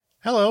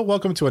Hello,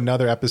 welcome to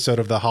another episode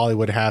of the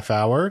Hollywood Half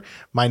Hour.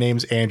 My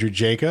name's Andrew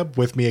Jacob.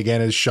 With me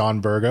again is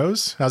Sean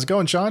Burgos. How's it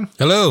going, Sean?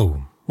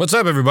 Hello. What's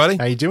up, everybody?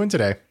 How you doing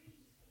today?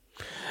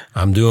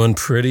 I'm doing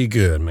pretty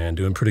good, man.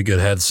 Doing pretty good.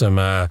 Had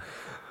some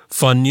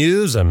fun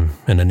news. I'm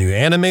in a new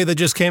anime that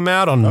just came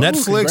out on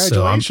Netflix.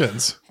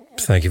 Congratulations.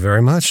 Thank you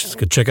very much.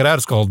 Go check it out.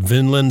 It's called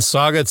Vinland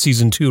Saga. It's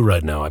season 2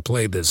 right now. I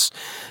played this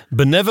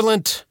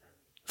benevolent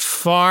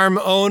farm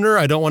owner.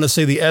 I don't want to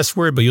say the S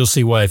word, but you'll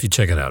see why if you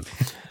check it out.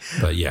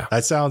 But yeah.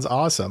 That sounds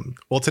awesome.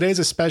 Well, today's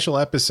a special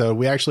episode.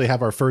 We actually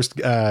have our first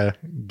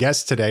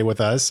guest today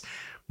with us,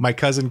 my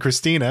cousin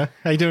Christina.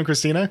 How you doing,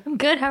 Christina? I'm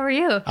good. How are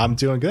you? I'm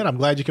doing good. I'm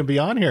glad you can be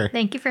on here.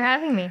 Thank you for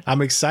having me.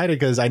 I'm excited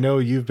because I know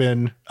you've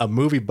been a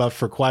movie buff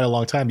for quite a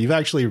long time. You've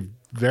actually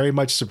very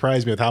much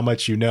surprised me with how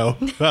much you know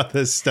about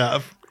this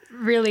stuff.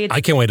 Really, I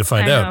can't wait to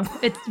find out.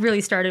 It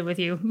really started with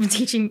you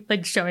teaching,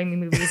 showing me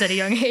movies at a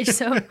young age.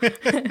 So,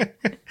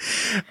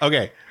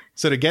 Okay,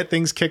 so to get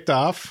things kicked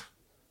off,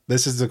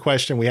 this is the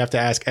question we have to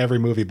ask every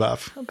movie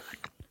buff. oh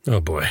god, Oh,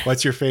 boy.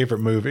 What's your favorite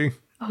movie?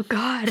 oh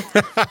god,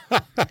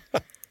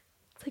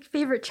 it's like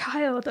favorite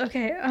child.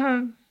 Okay,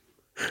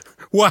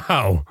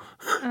 Wow.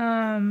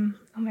 oh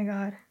my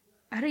god,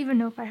 I don't even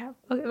know if I have.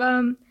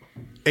 Okay,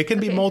 It can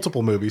be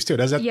multiple movies too. It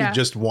doesn't have to be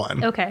just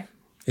one. okay,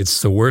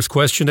 It's the worst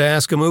question to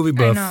ask a movie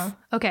I buff. know.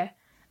 Okay,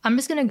 I'm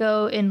just gonna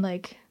go in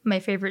my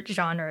favorite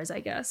genres, I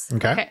guess.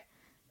 Okay.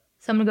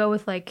 So I'm gonna go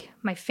with my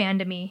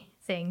fandom-y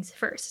things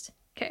first.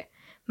 Okay.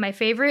 My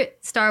favorite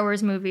Star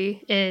Wars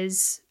movie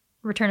is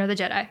Return of the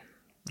Jedi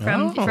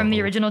from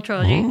the original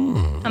trilogy.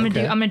 I'm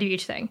gonna do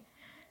each thing.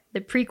 The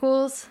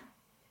prequels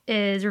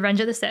is Revenge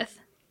of the Sith,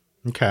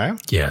 Okay.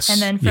 Yes.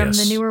 and then from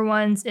yes. the newer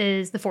ones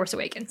is The Force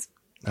Awakens.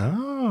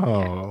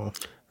 Oh.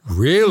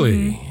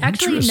 Really?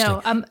 Actually, Interesting.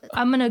 no.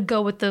 I'm gonna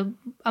go with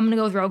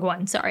Rogue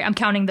One. Sorry, I'm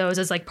counting those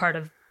as part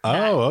of.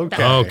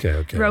 Okay.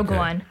 Okay. Rogue okay.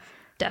 One,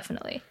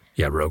 definitely.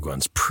 Yeah, Rogue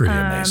One's pretty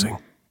amazing.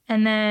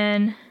 And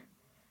then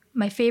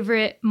my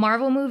favorite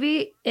Marvel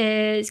movie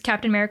is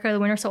Captain America: The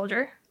Winter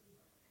Soldier.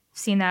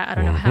 Seen that I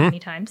don't know how many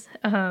times.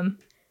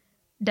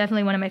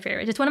 Definitely one of my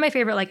favorites. It's one of my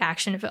favorite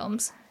action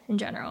films in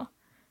general.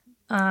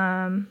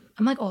 I'm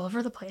all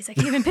over the place. I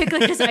can't even pick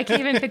I can't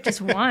even pick just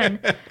one.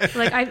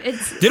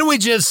 Didn't we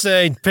just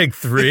say pick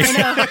 3?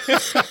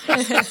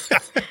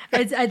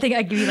 I think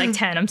I give you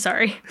 10. I'm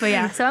sorry, but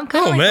yeah. So I'm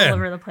kind of man. all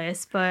over the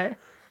place, but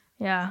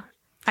yeah.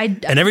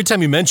 And every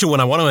time you mention one,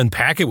 I want to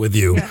unpack it with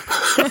you.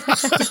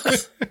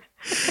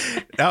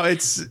 Now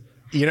it's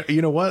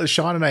you know what,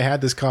 Sean and I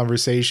had this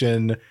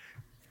conversation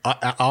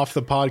off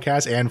the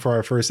podcast and for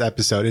our first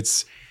episode.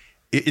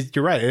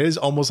 You're right. It is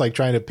almost like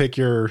trying to pick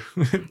your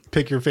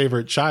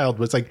favorite child,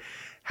 but it's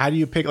how do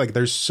you pick?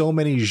 There's so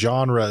many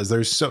genres.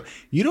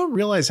 You don't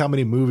realize how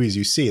many movies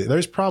you see.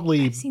 There's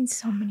probably I've seen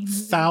so many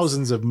movies.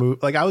 thousands of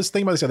movies. I was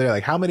thinking about this the other day,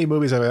 how many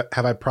movies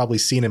have I probably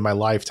seen in my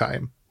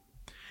lifetime?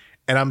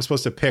 And I'm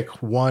supposed to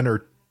pick one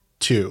or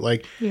two.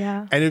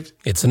 Yeah. And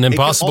It's an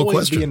impossible it can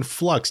always question. be in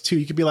flux too.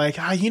 You could be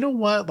you know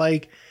what?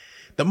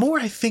 The more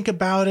I think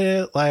about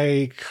it,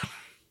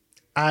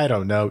 I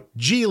don't know.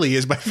 Geely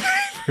is my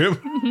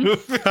favorite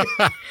movie.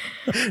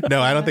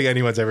 No, I don't think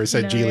anyone's ever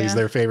said Geely's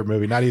their favorite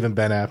movie. Not even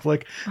Ben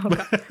Affleck.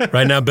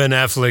 Right now, Ben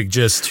Affleck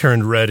just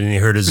turned red and he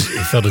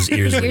felt his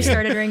ears Ears ringing.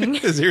 started ringing.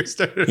 His ears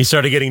started. He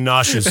started getting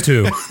nauseous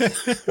too.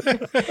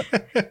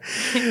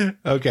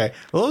 Okay.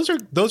 Well,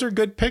 those are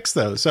good picks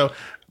though. So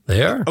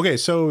They are. okay,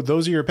 so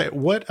those are your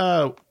what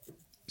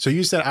so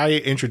you said I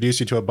introduced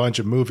you to a bunch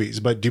of movies,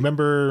 but do you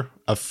remember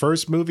a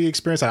first movie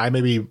experience that I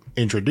maybe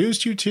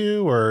introduced you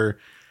to, or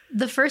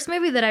The first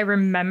movie that I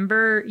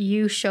remember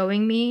you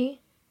showing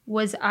me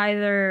was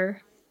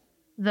either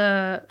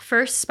the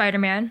first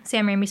Spider-Man,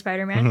 Sam Raimi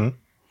Spider-Man,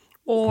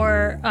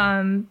 or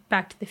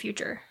Back to the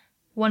Future.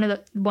 One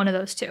of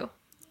those two.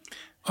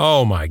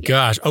 Oh my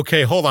gosh.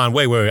 Okay, hold on.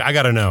 Wait. I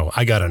gotta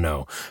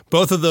know.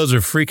 Both of those are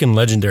freaking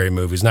legendary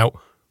movies. Now,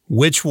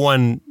 which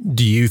one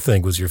do you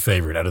think was your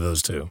favorite out of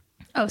those two?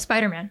 Oh,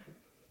 Spider-Man.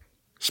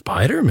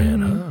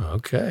 Spider-Man. Oh,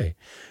 okay.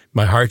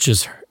 My heart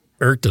just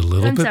irked a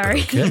little I'm bit.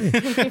 sorry.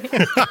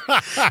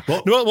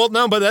 But okay. well,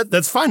 no, but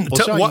that's fine.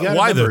 Well, Sean, you gotta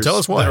Why though? remember, Tell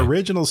us why. The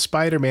original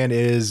Spider-Man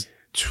is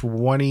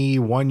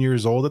 21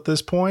 years old at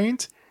this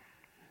point.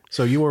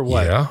 So you were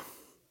what? Yeah.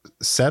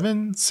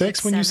 7,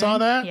 6 when you saw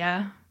that?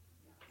 Yeah.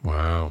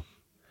 Wow.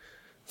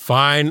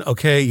 Fine.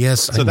 Okay.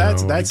 Yes. So I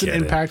that's know, I an get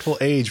it. impactful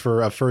age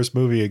for a first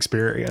movie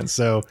experience.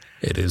 So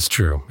It is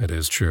true.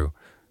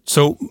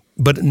 So,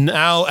 but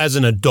now as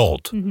an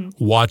adult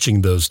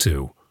watching those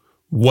two,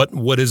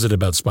 what is it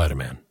about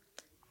Spider-Man?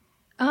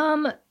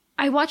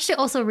 I watched it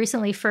also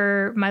recently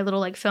for my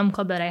little film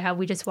club that I have.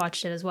 We just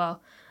watched it as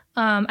well.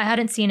 I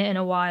hadn't seen it in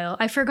a while.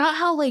 I forgot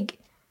how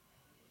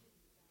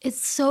it's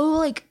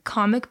so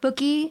comic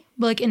booky,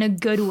 but in a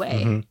good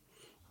way.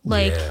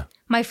 Yeah.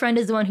 My friend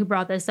is the one who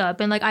brought this up,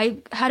 and I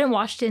hadn't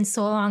watched it in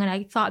so long, and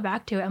I thought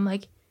back to it. I'm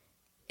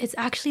it's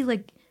actually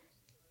it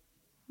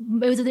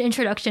was the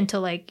introduction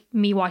to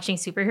me watching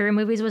superhero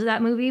movies was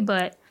that movie,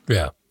 but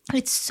Yeah.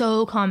 it's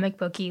so comic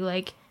booky.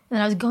 And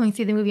I was going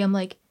through the movie, I'm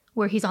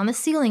where he's on the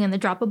ceiling and the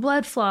drop of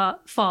blood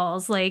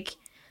falls. Like,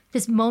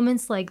 just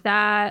moments like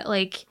that.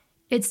 Like,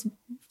 it's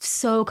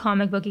so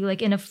comic booky.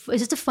 Like, it's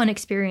just a fun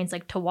experience,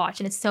 like, to watch,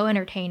 and it's so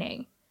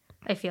entertaining.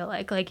 I feel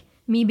like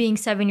me being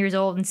 7 years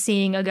old and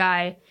seeing a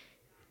guy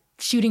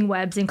shooting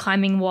webs and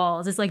climbing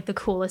walls is like the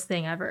coolest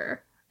thing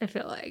ever. I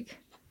feel like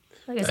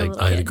as a little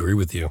I kid. agree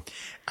with you.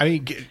 I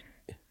mean,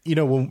 you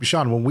know,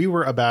 when we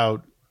were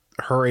about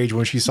her age,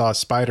 when she saw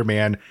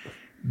Spider-Man,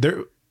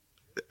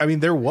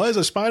 there was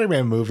a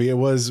Spider-Man movie. I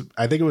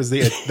think it was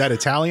that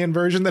Italian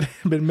version that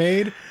had been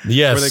made.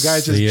 Yes. Where the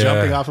guy's just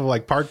jumping off of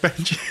like park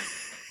benches.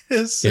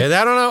 Yeah,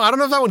 I don't know. I don't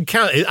know if that one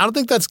counts. I don't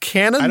think that's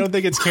canon. I don't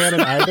think it's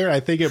canon either. I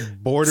think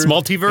it borders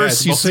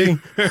multiverse. You see,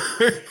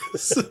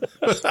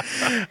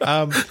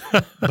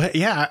 but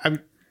yeah,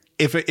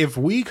 if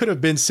we could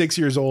have been 6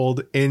 years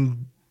old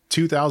in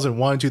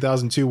 2001,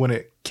 2002 when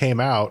it came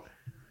out,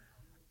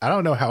 I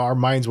don't know how our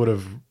minds would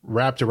have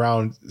wrapped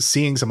around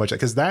seeing so much,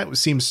 because that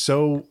seems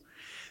so.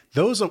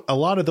 A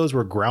lot of those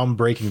were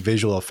groundbreaking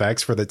visual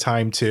effects for the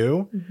time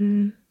too.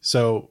 Mm-hmm.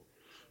 So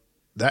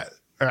that.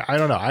 I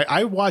don't know.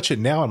 I watch it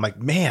now. I'm like,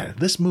 man,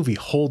 this movie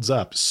holds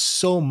up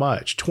so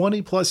much.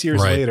 20 plus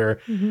years later,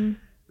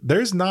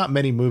 there's not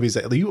many movies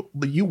that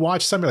you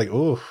watch something like,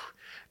 oh,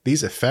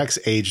 these effects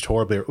aged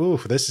horribly. Or, ooh,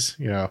 this is,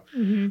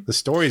 the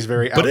story is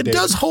very outdated. But it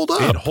does hold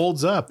up. It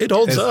holds up. It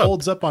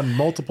holds up on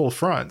multiple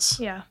fronts.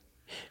 Yeah.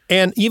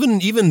 And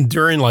even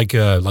during like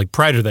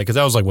prior to that, because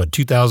that was like what,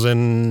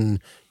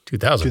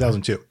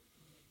 2002.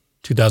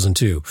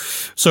 2002.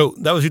 So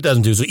that was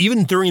 2002. So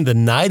even during the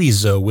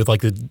 90s, though, with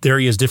like the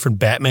various different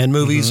Batman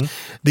movies,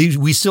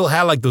 we still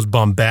had like those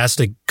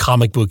bombastic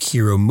comic book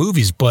hero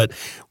movies. But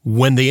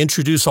when they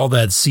introduced all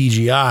that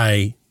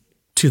CGI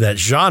to that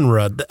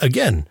genre,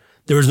 again,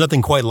 there was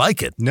nothing quite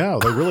like it. No,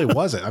 there really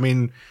wasn't. I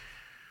mean,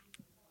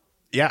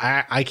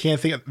 yeah, I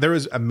can't think. There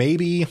was a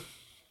maybe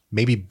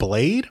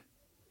Blade.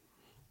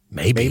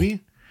 Maybe.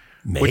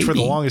 Which for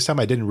the longest time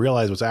I didn't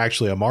realize was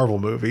actually a Marvel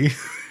movie.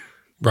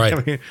 Right.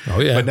 I mean,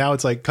 oh, yeah. But now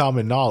it's like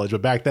common knowledge.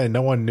 But back then,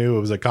 no one knew it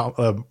was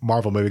a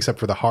Marvel movie except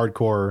for the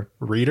hardcore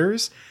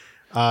readers.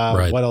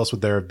 What else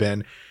would there have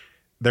been?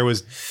 There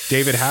was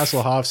David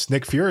Hasselhoff's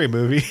Nick Fury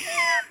movie.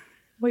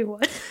 Wait,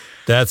 what?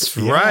 That's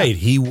right.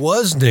 He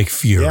was Nick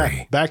Fury.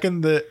 Yeah, back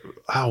in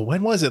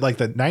when was it? Like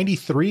the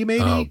 93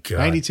 maybe? Oh, God.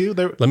 92?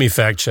 Let me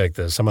fact check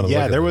this. I'm going to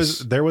look at this.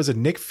 There was a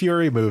Nick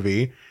Fury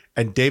movie,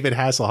 and David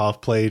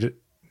Hasselhoff played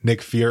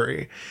Nick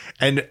Fury.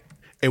 And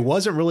it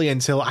wasn't really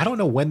until, I don't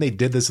know when they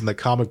did this in the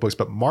comic books,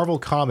 but Marvel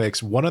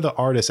Comics, one of the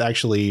artists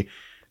actually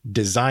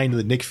designed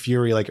the Nick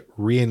Fury like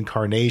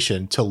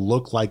reincarnation to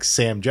look like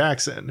Sam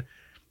Jackson.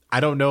 I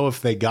don't know if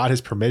they got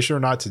his permission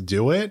or not to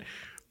do it,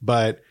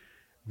 but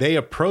they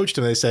approached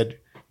him. They said,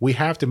 we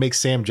have to make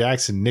Sam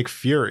Jackson Nick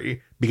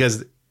Fury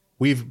because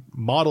we've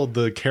modeled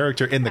the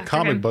character in the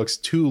comic books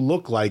to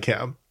look like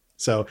him.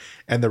 So,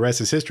 and the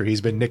rest is history.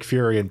 He's been Nick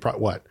Fury in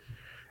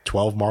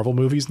 12 Marvel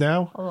movies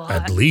now?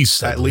 At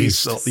least.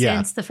 Yeah.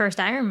 Since the first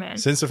Iron Man.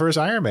 Since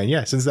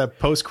that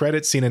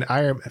post-credit scene in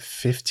Iron Man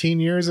 15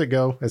 years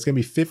ago. It's going to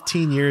be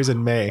 15 years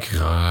in May.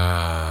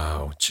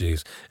 Oh,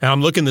 jeez. And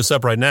I'm looking this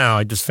up right now.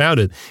 I just found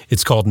it.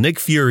 It's called Nick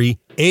Fury,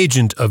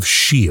 Agent of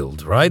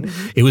S.H.I.E.L.D., right?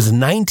 Mm-hmm. It was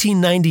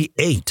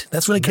 1998.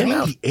 That's when it came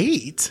out.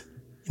 98?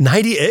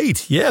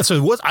 98. Yeah,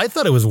 so I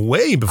thought it was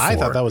way before. I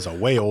thought that was a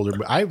way older.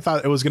 I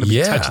thought it was going to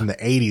be touching the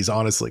 80s,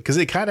 honestly, because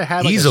it kind of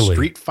had like a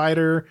Street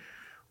Fighter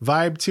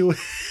vibe to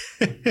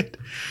it.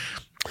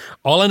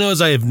 All I know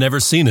is I have never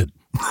seen it.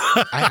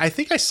 I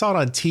think I saw it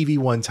on TV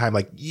one time,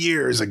 like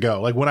years ago,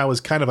 like when I was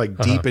kind of like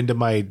deep into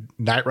my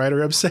Knight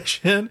Rider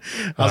obsession.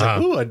 I was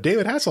like, ooh, a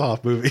David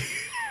Hasselhoff movie.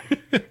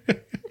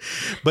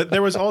 But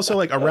there was also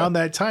like around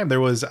that time,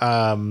 there was,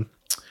 what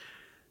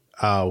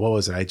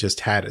was it? I just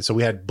had it. So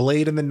we had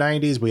Blade in the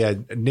 90s. We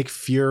had Nick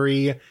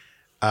Fury.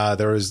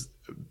 There was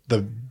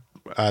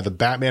the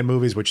Batman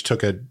movies, which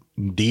took a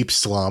deep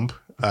slump.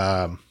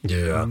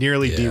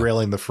 Nearly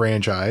derailing the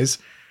franchise.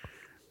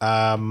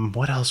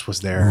 What else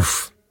was there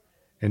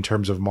in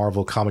terms of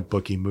Marvel comic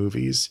booky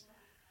movies?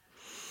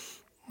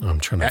 I'm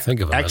trying to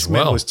think of it.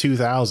 X-Men was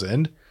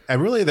 2000,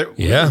 and really,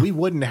 we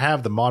wouldn't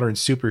have the modern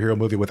superhero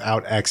movie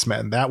without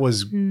X-Men. That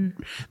was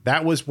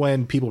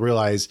when people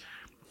realized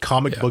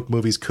comic book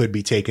movies could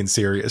be taken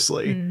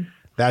seriously.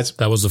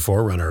 That was the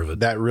forerunner of it.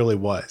 That really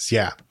was,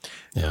 yeah.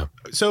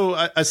 So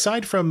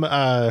aside from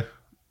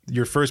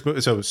your first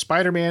movie, so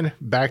Spider-Man,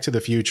 Back to the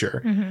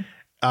Future.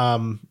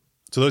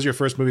 So those are your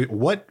first movie.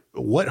 What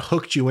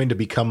hooked you in to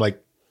become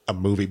like a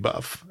movie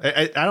buff?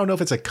 I don't know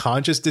if it's a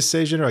conscious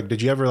decision or like,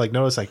 did you ever like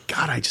notice like,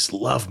 God, I just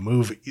love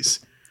movies?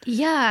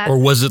 Yeah. Or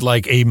was it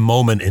like a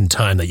moment in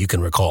time that you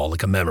can recall,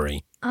 like a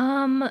memory?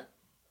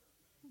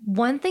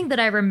 One thing that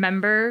I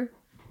remember,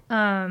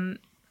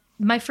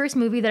 my first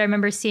movie that I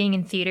remember seeing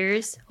in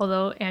theaters,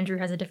 although Andrew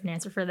has a different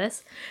answer for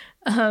this.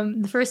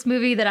 The first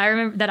movie that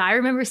I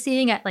remember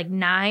seeing at like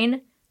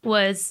 9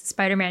 was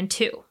Spider-Man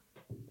 2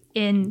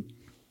 in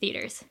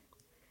theaters.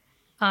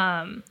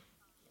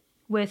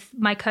 With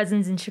my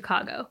cousins in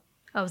Chicago.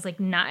 I was like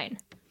 9.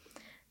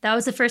 That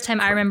was the first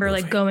time I remember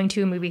like going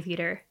to a movie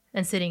theater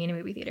than sitting in a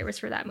movie theater was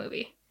for that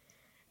movie.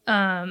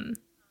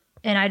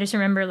 And I just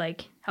remember,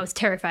 like, I was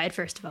terrified,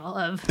 first of all,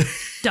 of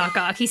Doc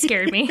Ock. He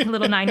scared me.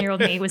 Little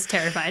 9-year-old me was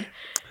terrified.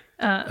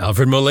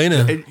 Alfred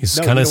Molina. He's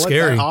kind of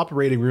scary. That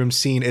operating room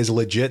scene is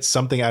legit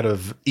something out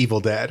of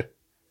Evil Dead.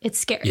 It's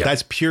scary. Yeah.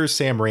 That's pure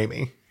Sam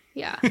Raimi.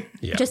 Yeah.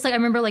 Yeah. Just like I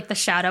remember like the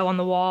shadow on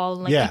the wall,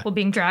 and, like people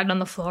being dragged on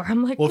the floor.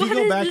 I'm like, what is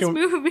this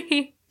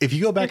movie? If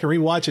you go back and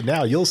rewatch it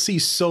now, you'll see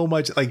so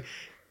much. Like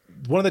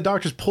one of the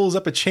doctors pulls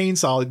up a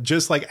chainsaw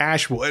just like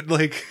Ashwood,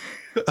 like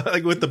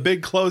with the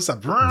big close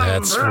up.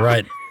 That's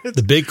right.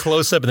 The big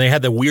close up, and they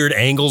had the weird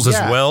angles as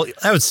well.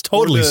 That was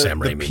totally Sam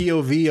Raimi. The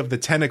POV of the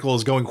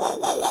tentacles going.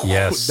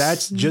 Yes,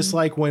 that's just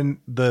like when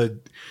the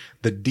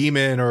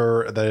demon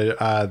or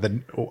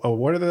the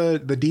what are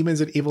the demons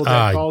in Evil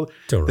Dead called?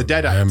 Don't the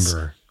remember.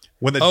 Deadites.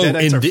 When the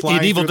Deadites are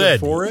flying Evil through Dead.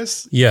 the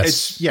forest.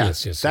 Yes.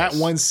 That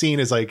one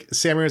scene is like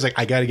Sam Raimi's like,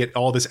 I got to get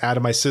all this out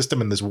of my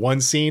system in this one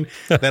scene.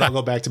 Then I'll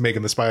go back to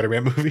making the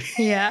Spider-Man movie.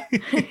 Yeah.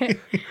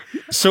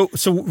 So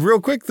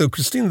real quick though,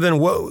 Christina. Then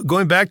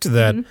going back to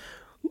that.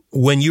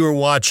 When you were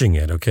watching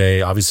it,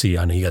 okay, obviously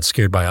I know you got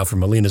scared by Alfred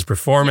Molina's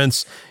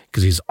performance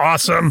because he's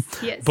awesome.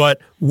 Yes. But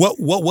what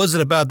was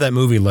it about that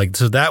movie? Like,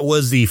 so that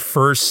was the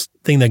first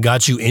thing that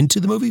got you into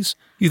the movies,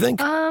 you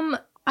think? I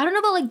don't know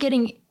about like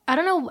I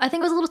don't know. I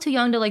think I was a little too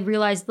young to like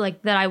realize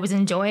like that I was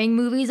enjoying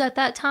movies at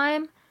that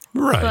time.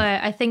 Right.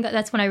 But I think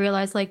that's when I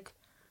realized like,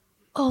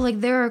 oh,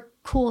 like there are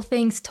cool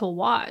things to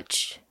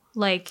watch.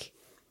 Like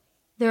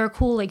there are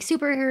cool like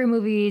superhero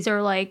movies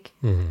or like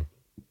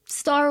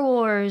Star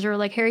Wars or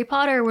like Harry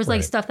Potter was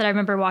like stuff that I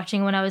remember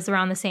watching when I was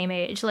around the same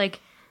age. Like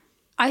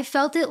I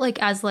felt it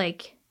like as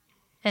like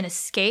an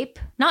escape,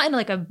 not in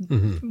like a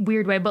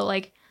weird way, but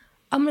like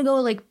I'm gonna go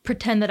like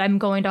pretend that I'm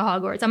going to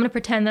Hogwarts. I'm gonna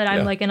pretend that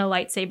I'm like in a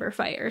lightsaber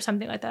fight or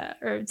something like that.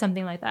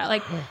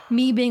 Like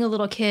me being a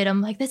little kid, I'm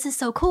like, this is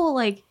so cool.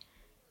 Like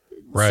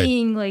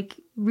seeing like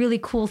really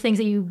cool things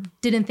that you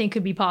didn't think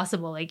could be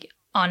possible, like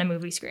on a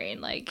movie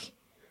screen. Like,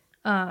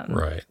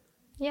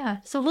 yeah.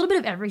 So a little bit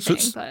of everything,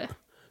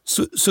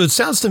 So it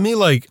sounds to me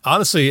like,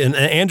 honestly, and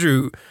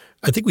Andrew,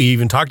 I think we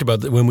even talked about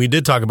that when we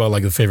did talk about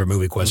like the favorite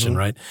movie question,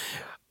 right?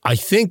 I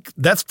think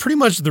that's pretty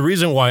much the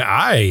reason why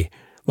I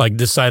like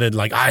decided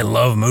like I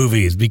love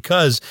movies,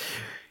 because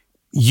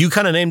you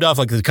kind of named off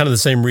like kind of the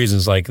same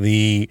reasons, like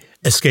the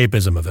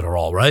escapism of it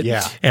all, right?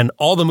 Yeah. And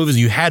all the movies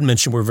you had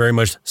mentioned were very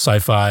much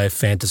sci-fi,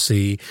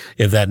 fantasy,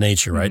 of that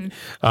nature, right?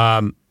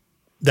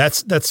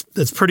 That's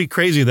pretty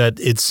crazy that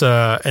it's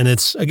and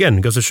it's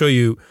again goes to show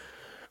you.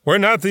 We're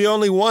not the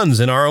only ones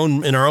in our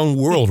own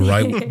world,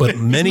 right? But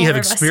many have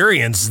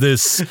experienced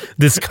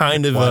this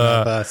kind of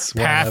path.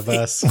 One of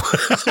us.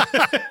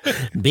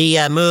 Be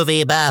a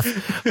movie buff.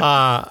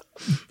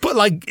 But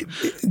like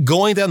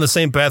going down the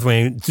same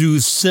pathway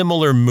through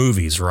similar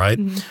movies, right?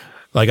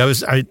 Like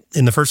I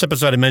in the first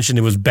episode I mentioned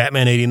it was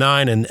Batman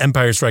 '89 and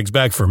Empire Strikes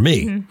Back for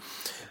me.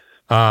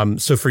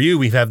 So for you,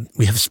 we have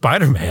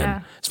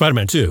Spider-Man,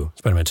 Spider-Man 2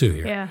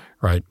 here,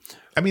 right?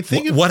 I mean,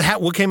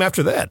 what came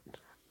after that.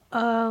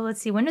 Let's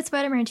see. When did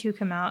Spider-Man 2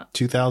 come out?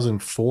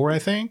 2004, I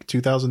think.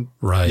 2000.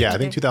 Right. Yeah, I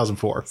think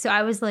 2004. So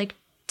I was like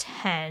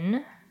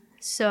 10.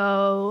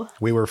 So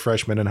we were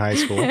freshmen in high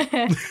school.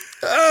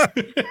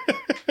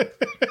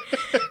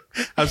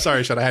 I'm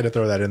sorry, Sean. I had to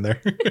throw that in there.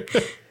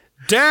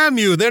 Damn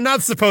you! They're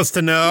not supposed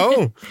to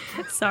know.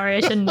 Sorry,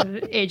 I shouldn't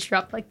have age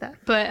dropped like that.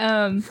 But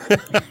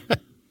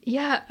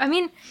yeah. I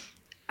mean,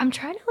 I'm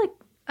trying to like.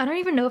 I don't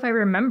even know if I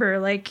remember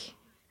like.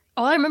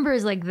 All I remember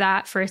is like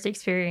that first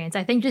experience.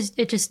 I think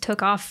it just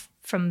took off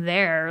from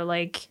there.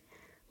 Like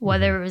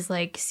whether it was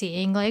like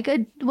seeing like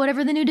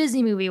whatever the new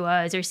Disney movie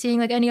was, or seeing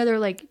like any other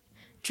like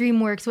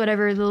DreamWorks,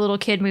 whatever the little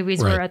kid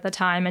movies were at the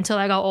time, until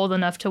I got old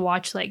enough to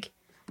watch like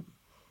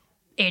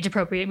age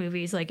appropriate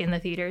movies like in the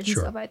theaters and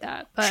stuff like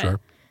that. But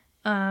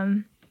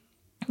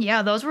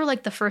yeah, those were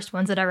like the first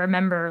ones that I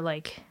remember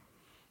like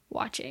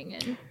watching.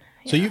 And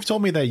so you've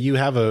told me that you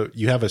have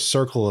a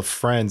circle of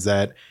friends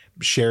that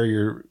share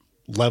your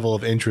level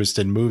of interest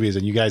in movies,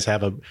 and you guys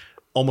have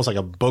almost like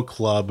a book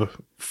club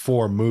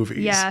for movies.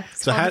 Yeah.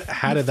 So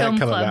how did that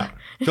come about?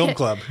 Film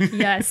club.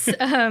 Yes.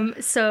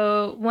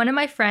 So one of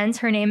my friends,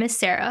 her name is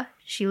Sarah.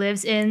 She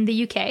lives in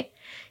the UK.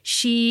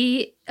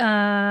 She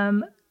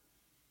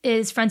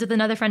is friends with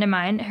another friend of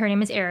mine. Her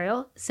name is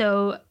Ariel.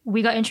 So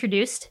we got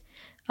introduced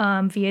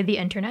via the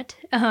internet.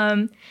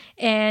 And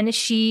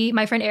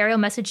my friend Ariel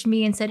messaged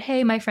me and said,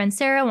 hey, my friend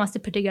Sarah wants to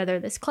put together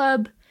this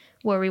club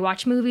where we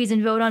watch movies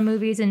and vote on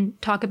movies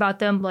and talk about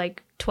them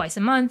like twice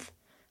a month.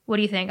 What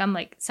do you think? I'm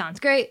like,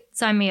 sounds great.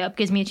 Sign me up.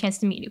 Gives me a chance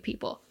to meet new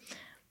people.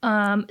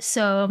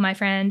 So my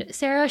friend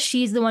Sarah,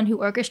 she's the one who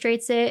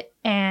orchestrates it,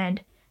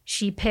 and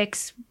she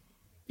picks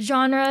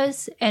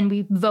genres, and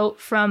we vote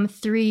from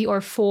 3 or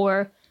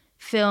 4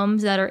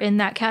 films that are in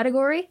that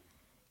category.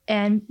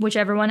 And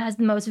whichever one has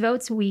the most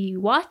votes, we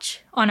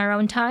watch on our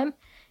own time.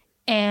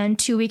 And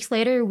 2 weeks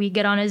later, we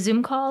get on a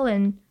Zoom call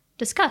and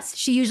discuss.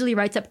 She usually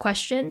writes up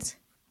questions.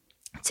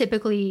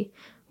 Typically,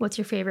 what's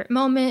your favorite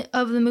moment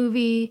of the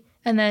movie?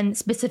 And then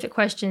specific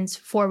questions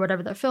for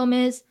whatever the film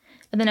is.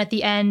 And then at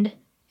the end,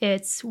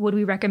 It's would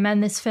we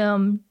recommend this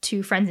film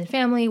to friends and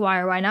family? Why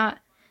or why not?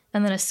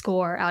 And then a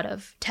score out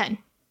of 10.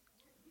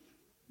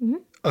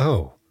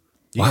 Oh,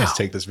 You guys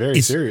take this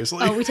very seriously.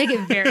 Oh, we take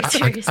it very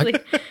seriously.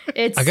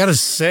 I gotta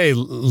say,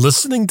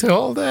 listening to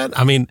all that,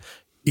 I mean,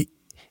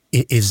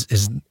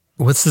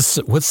 what's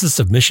the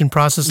submission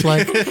process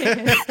like?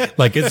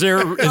 Like, is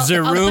there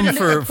room I'll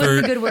put for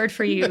a good word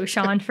for you,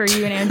 Sean, for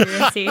you and Andrew,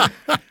 and see.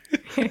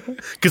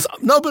 Because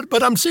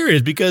but I'm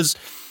serious because,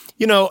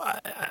 you know,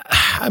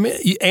 I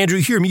mean, Andrew,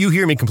 you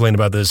hear me complain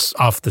about this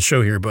off the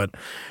show here, but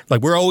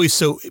like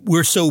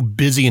we're so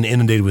busy and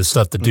inundated with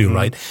stuff to do,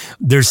 right?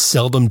 There's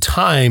seldom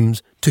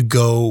times to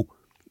go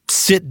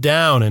sit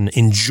down and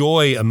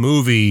enjoy a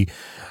movie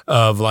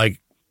of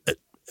like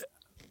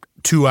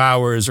 2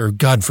 hours, or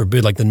God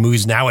forbid, like the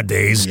movies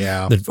nowadays,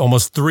 the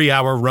almost 3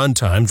 hour run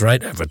times,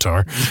 right?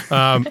 Avatar.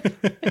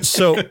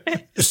 So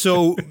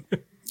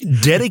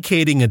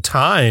dedicating a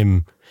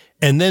time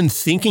and then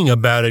thinking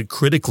about it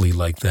critically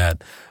like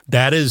that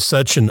is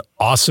such an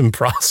awesome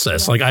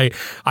process. Like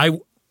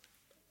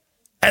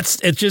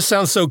it just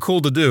sounds so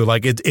cool to do.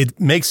 Like it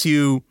makes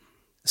you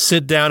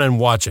sit down and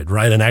watch it,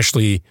 right? And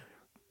actually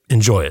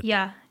enjoy it.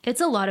 Yeah,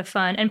 it's a lot of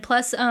fun. And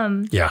plus,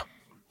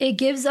 it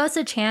gives us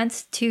a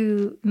chance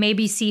to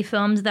maybe see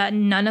films that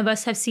none of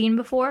us have seen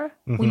before.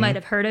 We might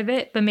have heard of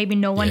it, but maybe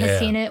no one has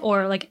seen it,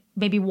 or like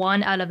maybe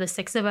 1 out of the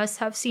 6 of us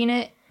have seen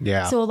it.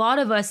 Yeah. So a lot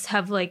of us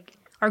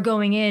are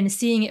going in,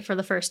 seeing it for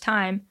the first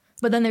time.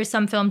 But then there's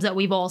some films that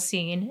we've all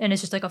seen, and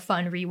it's just like a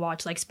fun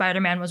rewatch. Like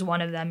Spider-Man was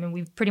one of them, and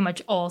we've pretty much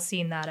all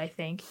seen that, I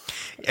think.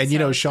 And so, you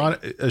know,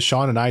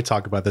 Sean and I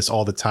talk about this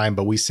all the time,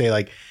 but we say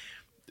like,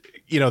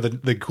 you know,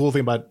 the cool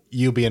thing about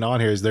you being on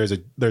here is there's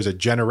a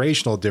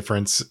generational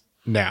difference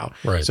now.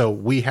 Right. So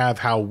we have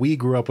how we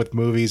grew up with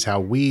movies, how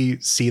we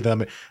see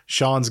them.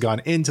 Sean's gone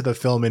into the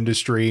film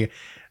industry.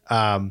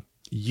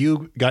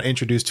 You got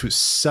introduced to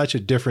such a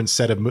different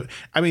set of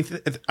I mean,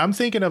 I'm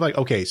thinking of like,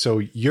 okay, so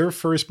your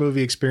first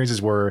movie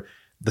experiences were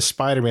the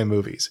Spider-Man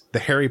movies, the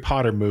Harry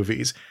Potter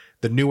movies,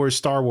 the newer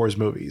Star Wars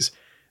movies.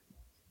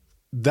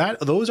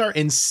 Those are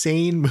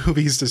insane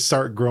movies to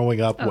start growing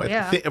up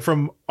with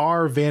from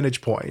our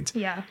vantage point.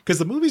 Yeah. Because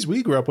the movies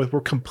we grew up with were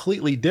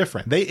completely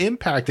different. They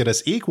impacted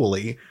us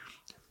equally,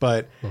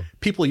 but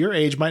people your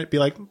age might be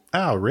like,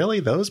 oh,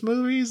 really? Those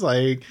movies?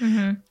 Like,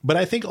 but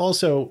I think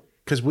also,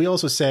 because we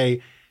also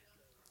say,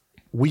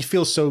 we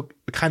feel so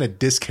kind of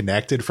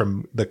disconnected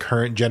from the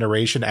current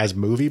generation as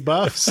movie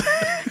buffs.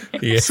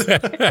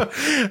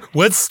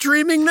 What's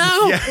streaming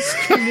now?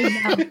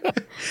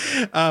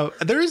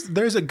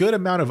 There's a good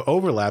amount of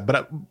overlap,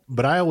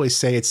 but I always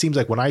say it seems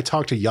like when I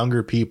talk to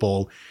younger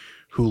people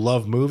who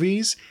love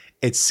movies,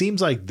 it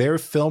seems like their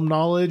film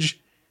knowledge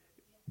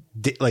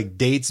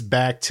dates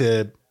back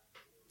to,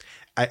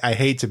 I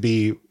hate to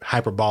be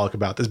hyperbolic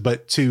about this,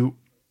 but to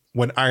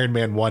when Iron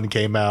Man 1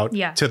 came out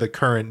to the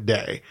current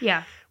day.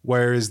 Yeah.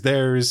 Whereas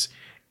there's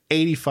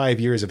 85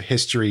 years of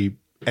history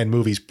and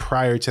movies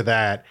prior to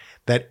that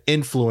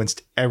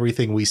influenced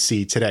everything we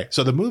see today.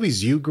 So the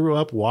movies you grew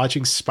up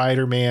watching,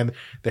 Spider-Man,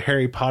 the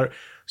Harry Potter,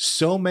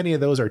 so many of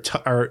those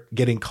are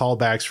getting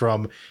callbacks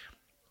from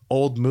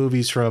old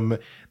movies from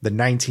the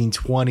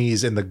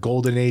 1920s and the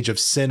golden age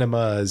of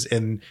cinemas,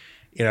 and,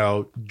 you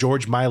know,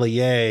 George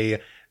Méliès,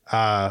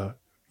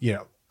 you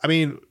know, I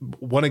mean,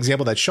 one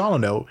example that Sean will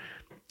know,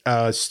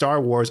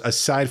 Star Wars,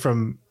 aside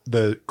from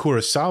the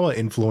Kurosawa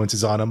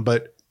influences on him,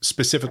 but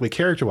specifically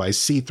character-wise,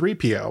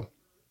 C-3PO,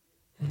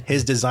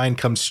 his design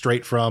comes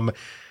straight from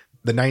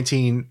the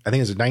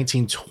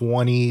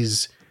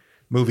 1920s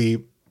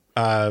movie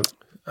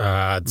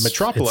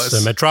Metropolis.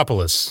 It's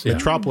Metropolis. Yeah.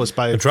 Metropolis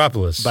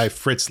by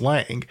Fritz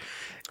Lang.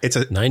 It's a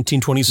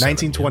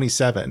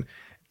 1927.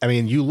 I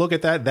mean, you look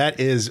at that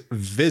is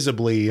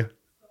visibly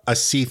a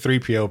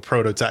C-3PO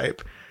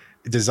prototype,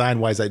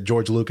 design-wise, that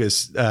George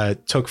Lucas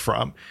took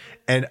from.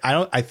 And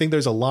I think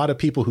there's a lot of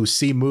people who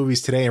see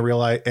movies today and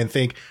realize and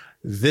think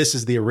this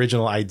is the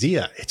original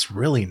idea. It's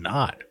really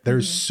not.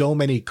 There's so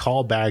many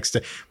callbacks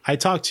to. I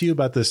talked to you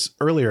about this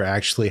earlier,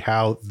 actually,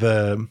 how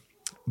the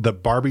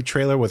Barbie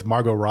trailer with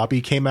Margot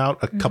Robbie came out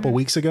a couple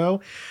weeks ago,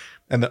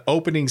 and the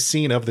opening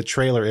scene of the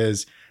trailer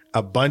is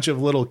a bunch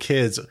of little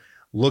kids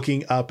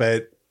looking up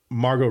at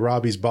Margot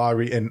Robbie's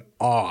Barbie in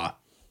awe.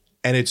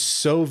 And it's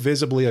so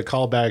visibly a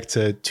callback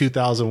to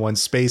 2001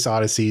 Space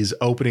Odyssey's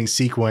opening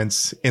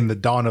sequence in The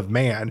Dawn of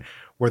Man,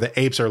 where the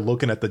apes are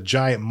looking at the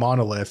giant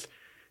monolith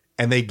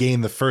and they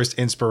gain the first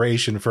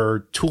inspiration for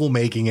tool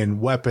making and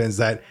weapons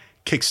that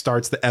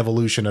kickstarts the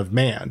evolution of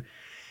man.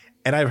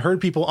 And I've heard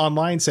people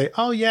online say,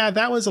 oh yeah,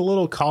 that was a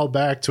little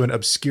callback to an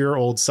obscure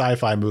old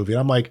sci-fi movie. And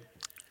I'm like,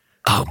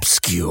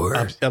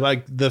 obscure?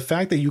 Like, the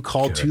fact that you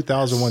call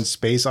 2001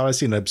 Space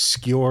Odyssey an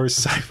obscure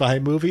sci-fi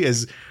movie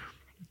is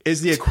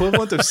the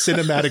equivalent of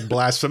cinematic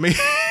blasphemy.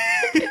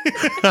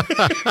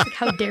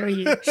 How dare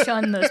you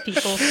shun those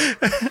people?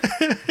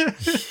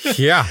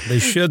 Yeah, they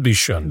should be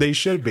shunned. They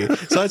should be.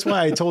 So that's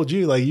why I told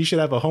you, like, you should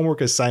have a homework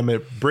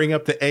assignment. Bring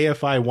up the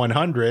AFI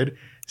 100.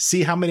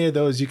 See how many of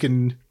those you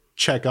can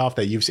check off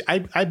that you've seen.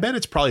 I bet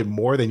it's probably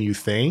more than you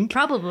think.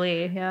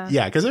 Probably, yeah.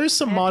 Yeah, because there's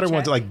some I have to modern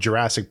ones check. like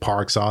Jurassic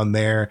Park's on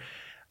there.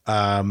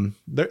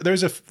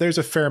 There's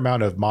a fair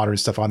amount of modern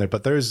stuff on there,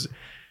 but there's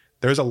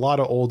a lot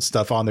of old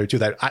stuff on there too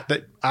that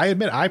I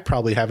admit I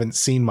probably haven't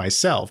seen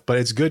myself, but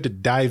it's good to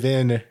dive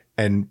in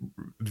and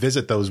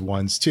visit those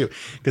ones too.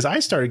 Because I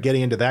started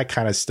getting into that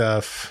kind of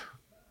stuff,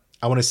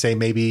 I want to say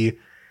maybe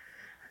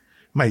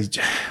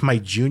my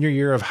junior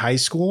year of high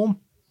school,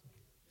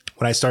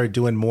 when I started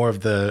doing more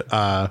of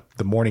the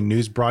morning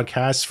news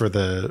broadcasts for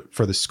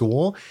the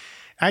school.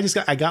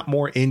 I got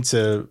more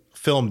into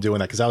film doing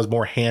that because I was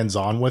more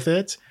hands-on with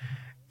it.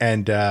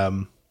 And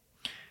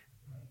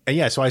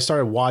yeah, so I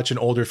started watching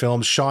older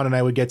films. Sean and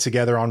I would get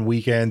together on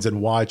weekends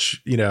and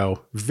watch,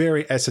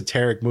 very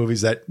esoteric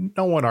movies that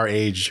no one our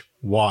age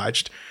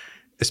watched,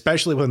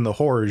 especially within the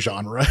horror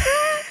genre.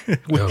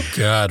 Oh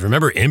God.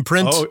 Remember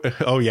Imprint?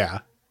 Oh yeah.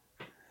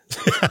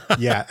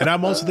 Yeah. And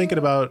I'm also thinking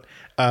about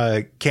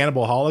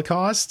Cannibal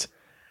Holocaust.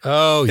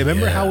 Oh,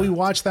 Remember yeah. how we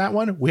watched that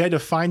one? We had to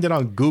find it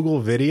on Google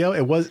Video.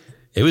 It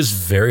was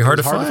very hard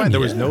to find. There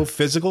was no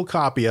physical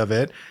copy of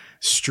it.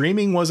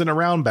 Streaming wasn't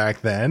around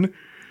back then.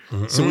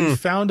 So we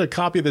found a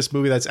copy of this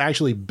movie that's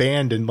actually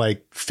banned in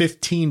like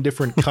 15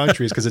 different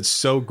countries because it's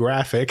so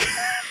graphic.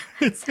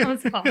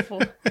 Sounds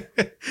awful.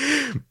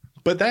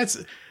 But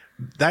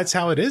that's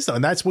how it is, though.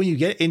 And that's when you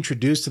get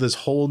introduced to this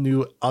whole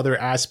new other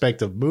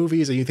aspect of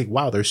movies and you think,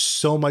 wow, there's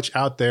so much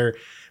out there,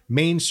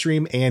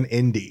 mainstream and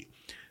indie.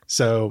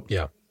 So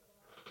Yeah.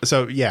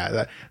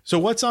 So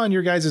what's on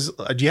your guys'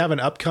 do you have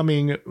an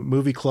upcoming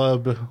movie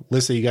club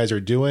list that you guys are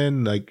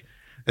doing? Like,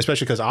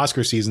 especially because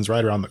Oscar season's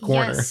right around the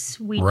corner. Yes,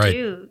 we Right.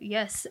 do.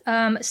 Yes.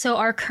 So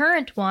our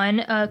current one,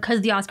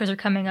 because the Oscars are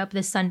coming up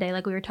this Sunday,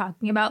 like we were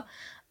talking about,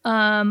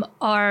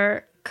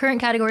 our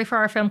current category for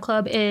our film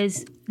club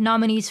is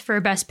nominees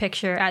for Best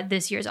Picture at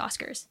this year's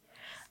Oscars.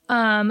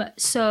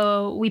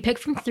 So we picked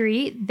from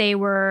 3. They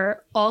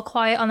were All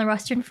Quiet on the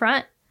Western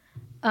Front,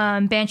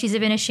 Banshees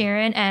of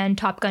Inisherin, and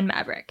Top Gun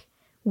Maverick.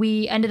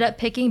 We ended up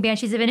picking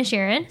Banshees of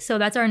Inisherin, so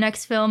that's our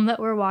next film that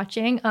we're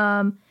watching.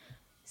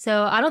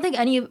 So I don't think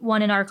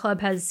anyone in our club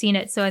has seen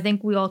it, so I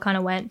think we all kind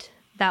of went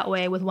that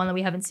way with one that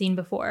we haven't seen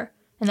before,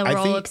 and that we're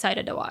all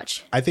excited to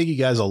watch. I think you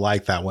guys will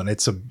like that one.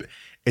 It's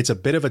a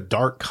bit of a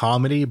dark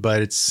comedy,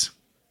 but it's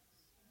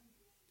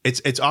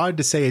odd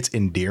to say it's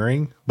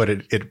endearing, but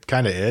it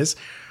kind of is,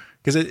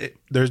 because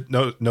there's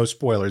no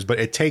spoilers, but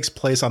it takes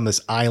place on this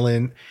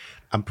island.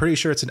 I'm pretty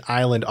sure it's an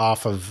island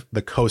off of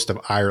the coast of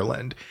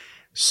Ireland.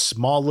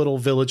 Small little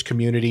village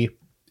community.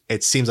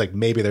 It seems like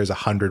maybe there's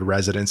 100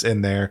 residents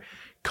in there.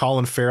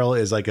 Colin Farrell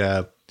is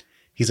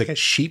he's like a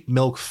sheep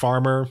milk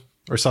farmer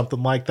or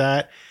something like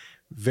that.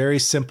 Very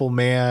simple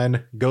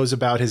man, goes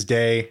about his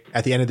day.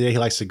 At the end of the day, he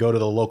likes to go to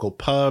the local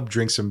pub,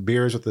 drink some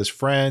beers with his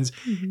friends,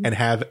 and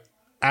have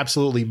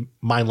absolutely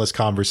mindless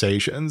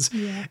conversations.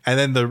 Yeah. And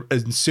then the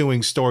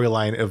ensuing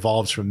storyline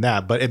evolves from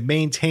that. But it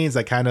maintains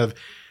that kind of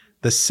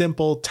the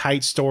simple,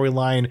 tight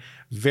storyline,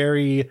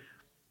 very,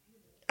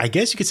 I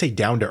guess you could say,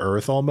 down to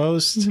earth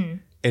almost.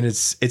 And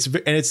it's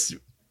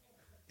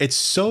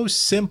so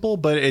simple,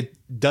 but it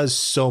does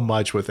so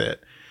much with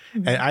it.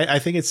 And I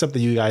think it's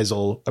something you guys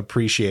will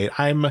appreciate.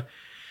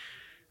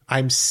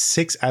 I'm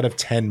 6 out of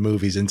 10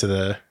 movies into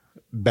the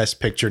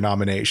Best Picture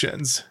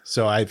nominations.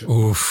 So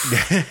Oof.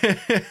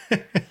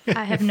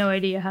 I have no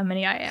idea how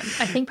many I am.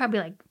 I think probably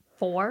like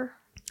 4.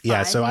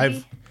 Yeah, 5 so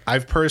maybe?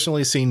 I've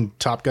personally seen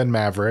Top Gun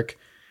Maverick,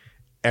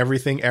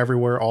 Everything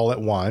Everywhere All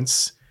at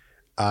Once,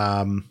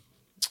 Banshees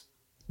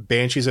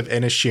of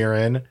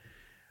Inisherin.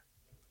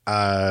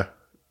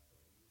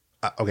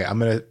 Okay, I'm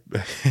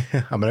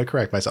gonna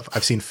correct myself.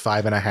 I've seen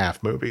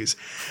 5.5 movies.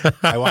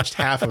 I watched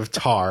half of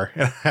Tar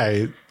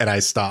and I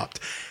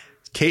stopped.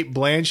 Cate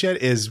Blanchett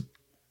is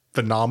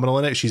phenomenal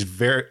in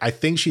it. I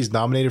think she's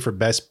nominated for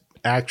Best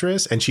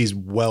Actress and she's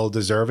well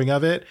deserving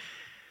of it.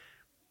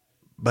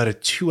 But a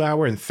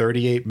 2-hour and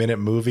 38-minute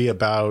movie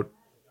about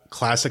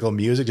classical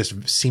music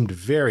just seemed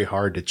very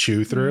hard to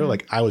chew through.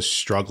 Like I was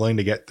struggling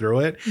to get through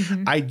it.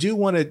 I do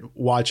want to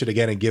watch it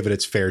again and give it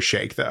its fair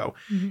shake though,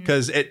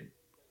 because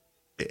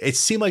it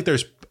seemed like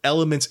there's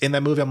elements in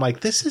that movie. I'm like,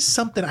 this is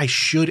something I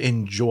should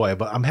enjoy,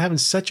 but I'm having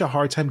such a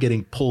hard time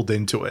getting pulled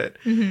into it.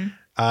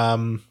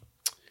 I'm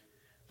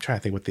trying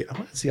to think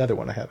what's the other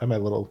one I have. I have my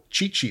little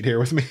cheat sheet here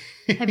with me.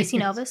 Have you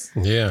seen Elvis?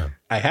 Yeah.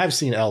 I have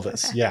seen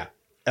Elvis. Okay. Yeah.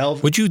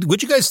 What'd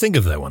you guys think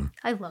of that one?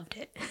 I loved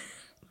it.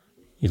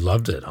 You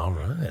loved it. All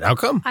right. How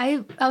come?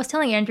 I was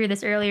telling Andrew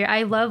this earlier.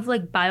 I love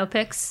like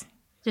biopics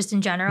just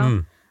in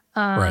general.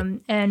 Right.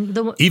 And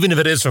Even if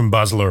it is from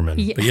Baz Luhrmann.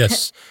 Yeah. But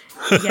yes.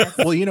 yes.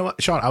 Well, you know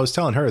what, Sean, I was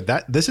telling her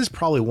that this is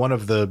probably one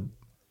of the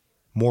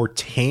more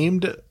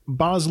tamed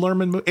Baz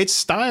Luhrmann movies. It's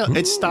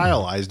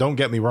stylized. Don't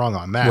get me wrong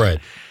on that. Right.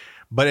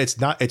 But it's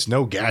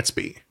no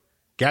Gatsby.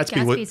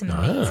 Gatsby's amazing.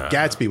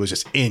 Gatsby was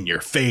just in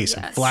your face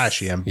and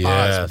flashy and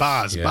Yes.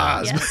 Baz.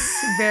 Yes,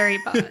 very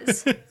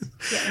Buzz.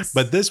 Yes.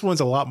 But this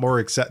one's a lot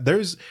more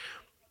there's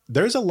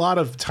a lot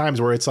of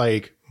times where it's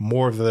like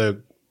more of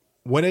the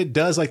when it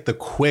does like the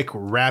quick,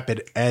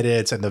 rapid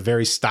edits and the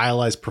very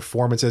stylized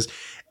performances,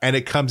 and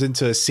it comes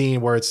into a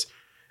scene where it's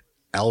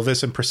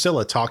Elvis and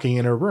Priscilla talking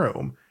in a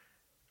room,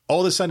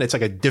 all of a sudden it's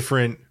like a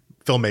different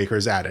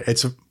filmmakers at it.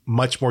 It's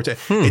much more,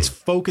 it's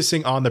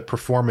focusing on the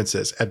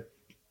performances. At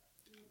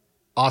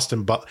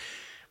Austin Butler,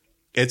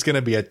 it's going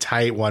to be a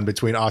tight one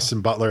between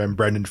Austin Butler and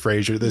Brendan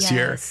Fraser this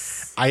year.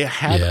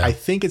 I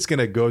think it's going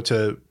to go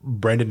to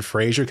Brendan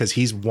Fraser because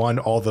he's won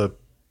all the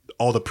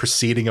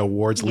preceding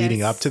awards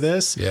leading up to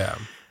this. Yeah.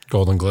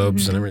 Golden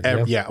Globes and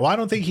everything. Yeah. Well, I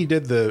don't think he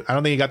got the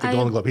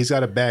Golden Globe. He's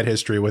got a bad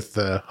history with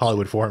the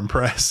Hollywood Foreign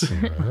Press.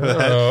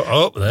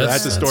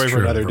 That's a story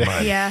for another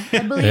day. Yeah. I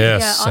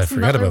believe Austin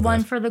Butler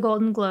won for the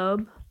Golden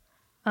Globe.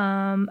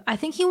 I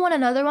think he won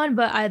another one,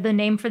 but the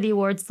name for the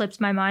award slips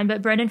my mind.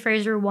 But Brendan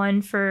Fraser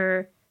won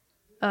for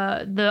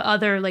the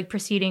other like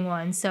preceding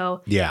one.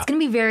 So it's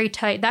going to be very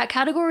tight. That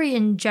category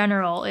in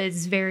general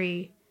is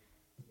very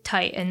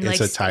tight and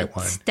it's a tight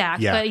one.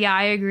 Stacked. But yeah,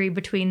 I agree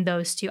between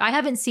those two. I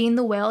haven't seen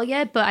The Whale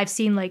yet, but I've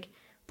seen like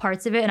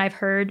parts of it and I've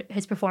heard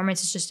his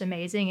performance is just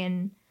amazing,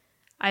 and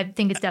I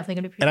think it's definitely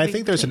going to be. And I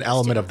think there's an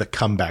element of the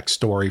comeback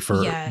story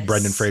for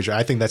Brendan Fraser.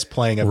 I think that's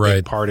playing a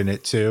big part in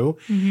it too.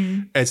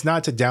 It's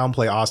not to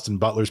downplay Austin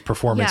Butler's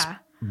performance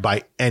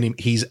by any.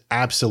 He's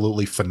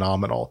absolutely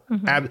phenomenal.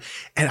 And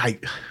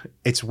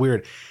it's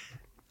weird.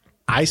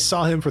 I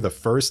saw him for the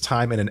first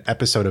time in an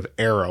episode of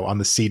Arrow on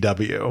the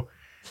CW.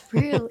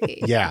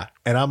 Really? Yeah.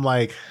 And I'm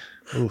like,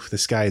 oof,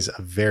 this guy's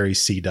a very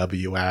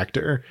CW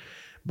actor.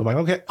 But I'm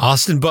like, okay.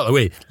 Austin Butler,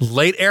 wait,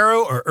 late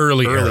Arrow or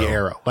early Arrow? Early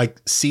Arrow.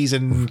 Like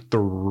season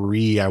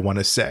 3, I want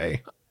to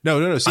say.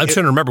 No. I'm trying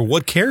to remember,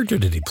 what character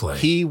did he play?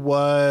 He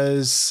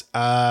was,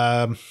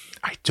 I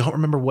don't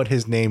remember what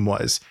his name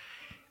was,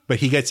 but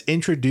he gets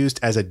introduced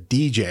as a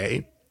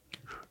DJ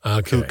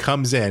who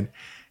comes in.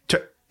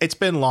 It's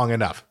been long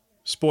enough.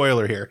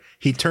 Spoiler here.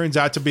 He turns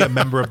out to be a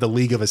member of the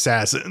League of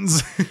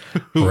Assassins.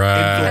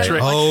 Infiltrate.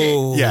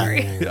 Oh.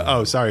 Yeah.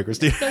 Oh, sorry,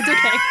 Christine. That's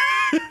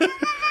okay.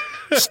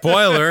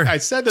 Spoiler. I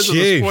said this was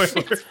a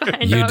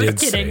spoiler. You did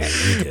say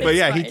it. But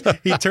yeah,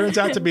 he turns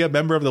out to be a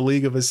member of the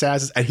League of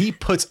Assassins, and he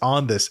puts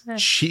on this.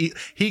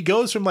 He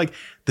goes from like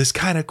this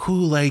kind of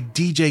cool like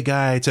DJ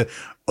guy to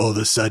all of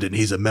a sudden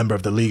he's a member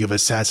of the League of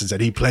Assassins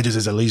and he pledges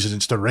his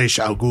allegiance to Ra's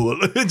al Ghul.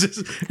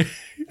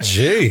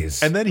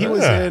 Jeez. And then he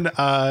was in.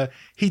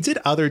 He did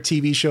other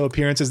TV show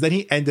appearances. Then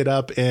he ended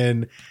up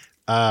in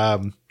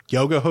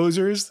Yoga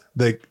Hosers,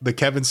 the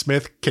Kevin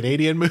Smith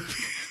Canadian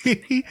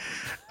movie.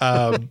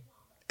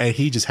 And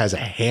he just has a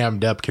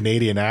hammed up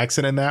Canadian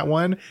accent in that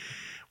one.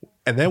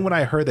 And then when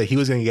I heard that he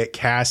was going to get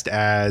cast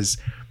as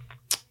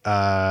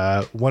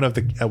one of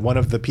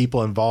the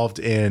people involved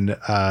in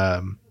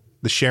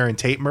the Sharon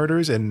Tate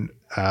murders in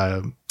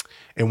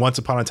Once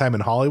Upon a Time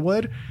in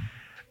Hollywood,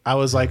 I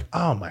was like,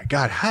 oh my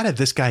God, how did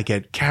this guy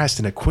get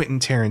cast in a Quentin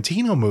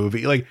Tarantino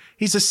movie? Like,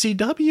 he's a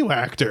CW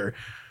actor.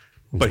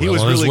 But he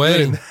was really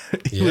good.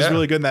 He was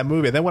really good in that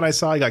movie. And then when I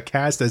saw he got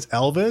cast as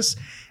Elvis,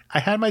 I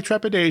had my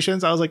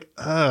trepidations. I was like,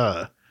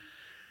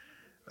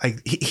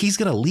 like he's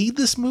gonna lead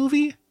this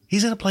movie.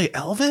 He's gonna play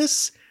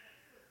Elvis.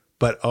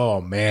 But oh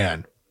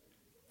man,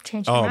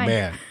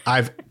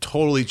 I've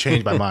totally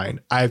changed my mind.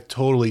 I've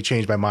totally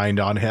changed my mind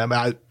on him.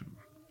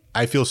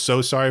 I feel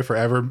so sorry for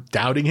ever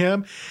doubting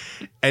him,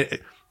 and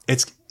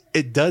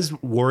it does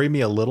worry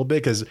me a little bit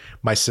because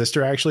my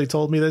sister actually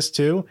told me this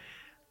too.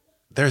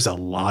 There's a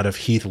lot of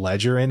Heath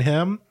Ledger in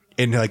him,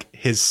 in like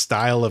his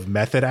style of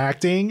method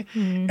acting,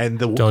 and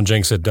don't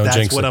jinx it. Don't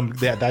jinx it.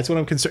 That's what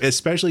I'm concerned,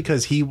 especially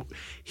because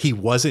he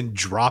wasn't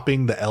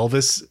dropping the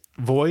Elvis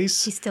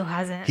voice. He still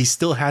hasn't. He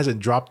still hasn't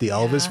dropped the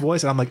Elvis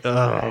voice, and I'm like,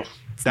 oh,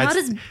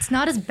 it's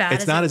not as bad.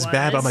 It's not as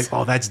bad, but I'm like,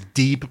 oh, that's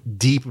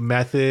deep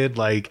method.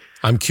 Like,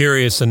 I'm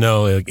curious to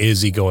know, like,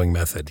 is he going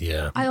method?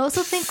 Yeah. I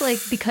also think like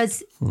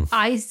because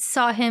I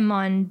saw him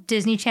on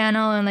Disney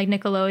Channel and like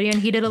Nickelodeon,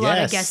 he did a lot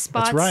of guest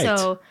spots. That's right.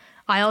 So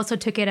I also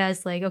took it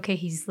as like, okay,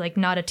 he's like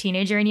not a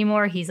teenager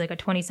anymore. He's like a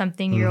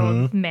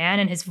 20-something-year-old man,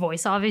 and his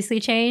voice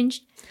obviously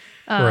changed.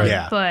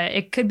 But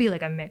it could be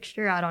like a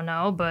mixture. I don't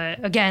know.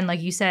 But again,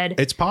 like you said,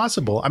 it's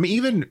possible. I mean,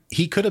 even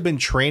he could have been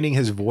training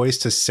his voice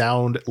to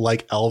sound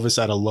like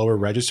Elvis at a lower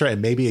register,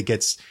 and maybe it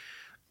gets.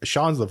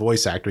 Sean's the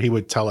voice actor. He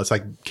would tell us,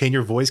 like, can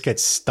your voice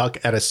get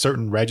stuck at a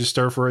certain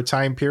register for a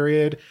time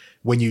period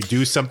when you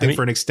do something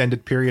for an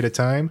extended period of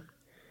time?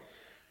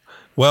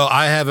 Well,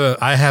 I have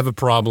a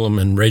problem,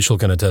 and Rachel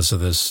can attest to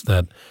this,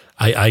 that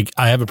I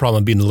have a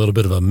problem being a little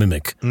bit of a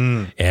mimic.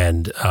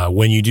 And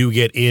when you do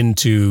get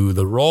into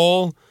the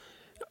role,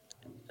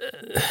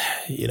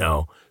 you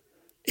know,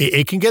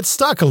 it can get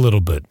stuck a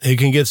little bit.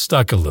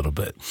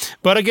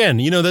 But again,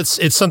 you know,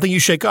 it's something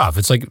you shake off.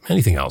 It's like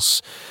anything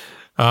else.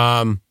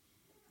 I'm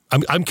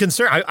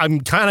concerned.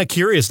 I'm kind of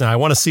curious now. I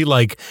want to see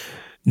like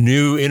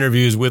new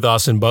interviews with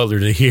Austin Butler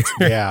to hear,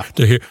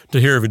 to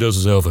hear if he does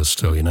his Elvis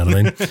still. You know what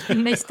I mean?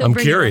 And they still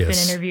bring it up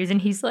in interviews, and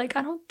he's like,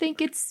 I don't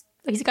think it's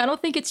He's like, I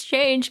don't think it's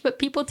changed, but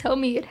people tell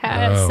me it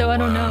has, so I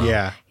don't know.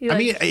 Yeah. I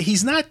mean,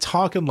 he's not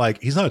talking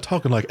like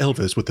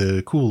Elvis with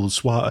the cool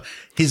swag.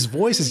 His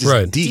voice is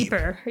just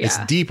deeper. Yeah.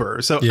 It's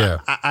deeper. So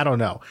I don't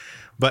know.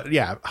 But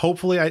yeah,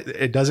 hopefully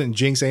it doesn't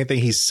jinx anything.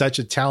 He's such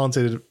a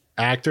talented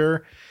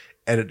actor,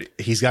 and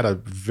he's got a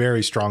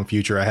very strong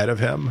future ahead of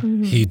him.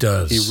 Mm-hmm. He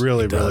does. He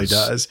really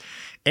does.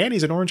 And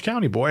he's an Orange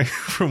County boy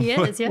from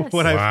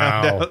what I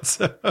found out.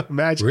 So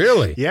imagine.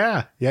 Really?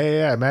 Yeah.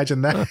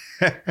 Imagine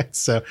that.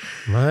 So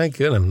my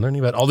goodness, I'm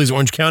learning about all these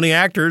Orange County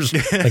actors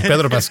like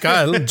Pedro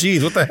Pascal.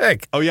 Geez, what the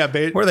heck? Oh, yeah.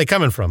 Where are they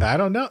coming from? I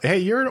don't know. Hey,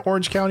 you're an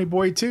Orange County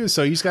boy, too.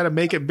 So you just got to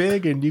make it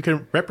big and you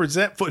can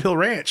represent Foothill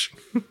Ranch.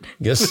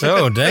 Guess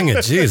so. Dang it.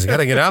 Jeez, I got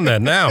to get on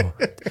that now.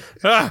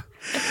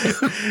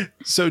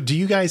 So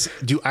do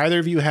either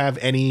of you have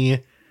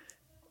any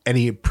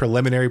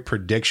preliminary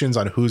predictions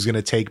on who's going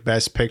to take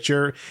Best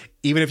Picture,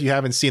 even if you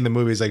haven't seen the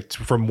movies, like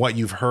from what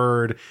you've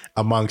heard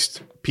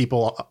amongst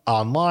people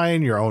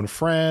online, your own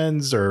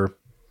friends, or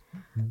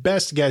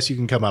best guess you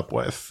can come up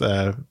with?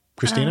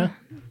 Christina?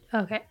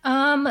 Okay.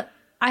 I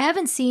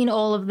haven't seen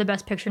all of the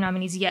Best Picture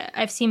nominees yet.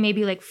 I've seen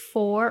maybe like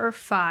 4 or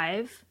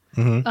 5.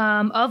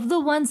 Mm-hmm. Of the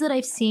ones that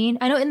I've seen,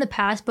 I know in the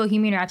past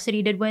Bohemian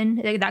Rhapsody did win.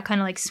 That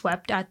kind of like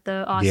swept at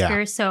the Oscars.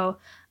 Yeah. So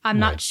I'm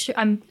not sure.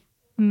 I'm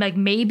like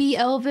maybe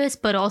Elvis,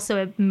 but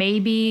also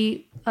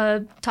maybe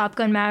Top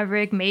Gun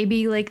Maverick,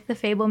 maybe like The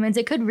Fabelmans.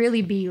 It could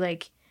really be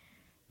like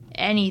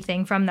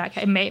anything from that.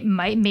 It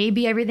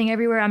maybe Everything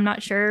Everywhere. I'm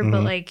not sure,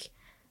 but like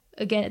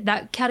again,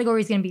 that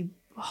category is going to be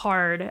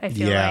hard. I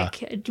feel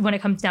like when it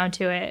comes down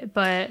to it,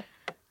 but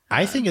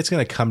I think it's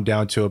going to come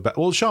down to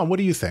well, Sean, what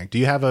do you think? Do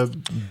you have a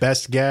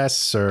best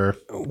guess or?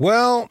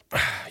 Well,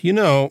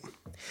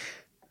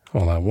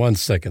 hold on one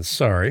second.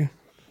 Sorry.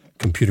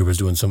 Computer was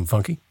doing something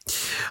funky.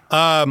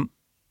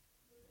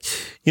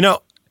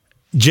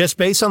 Just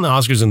based on the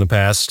Oscars in the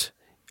past,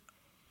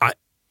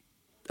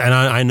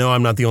 I know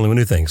I'm not the only one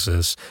who thinks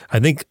this. I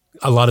think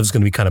a lot of it's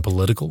going to be kind of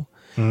political.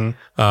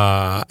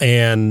 Mm-hmm.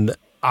 And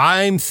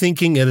I'm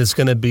thinking that it's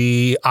going to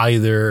be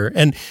either,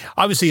 and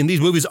obviously, and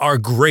these movies are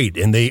great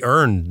and they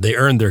earned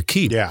their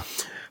keep. Yeah.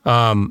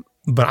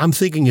 But I'm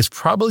thinking it's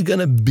probably going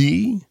to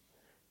be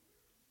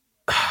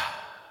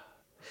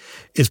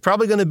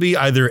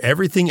either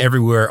Everything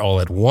Everywhere All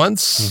at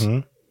Once.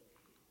 Mm-hmm.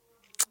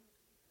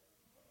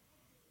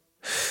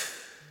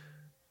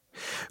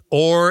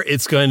 Or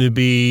it's going to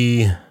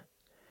be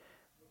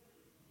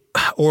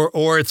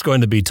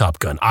Top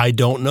Gun. I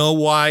don't know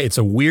why. It's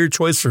a weird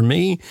choice for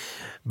me,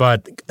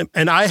 but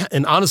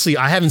honestly,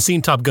 I haven't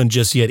seen Top Gun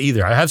just yet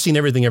either. I have seen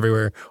Everything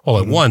Everywhere All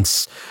at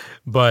Once,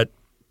 but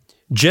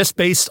just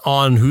based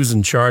on who's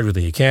in charge with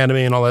the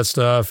Academy and all that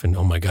stuff, and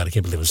oh my God, I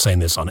can't believe I'm saying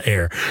this on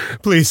air.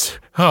 Please,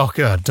 oh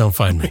God, don't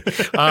find me.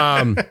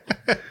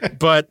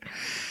 But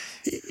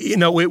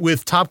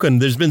with Top Gun,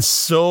 there's been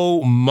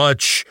so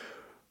much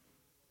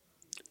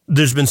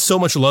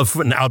love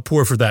and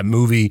outpour for that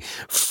movie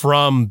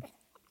from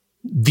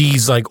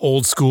these like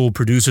old school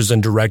producers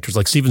and directors.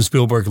 Like Steven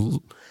Spielberg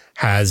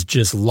has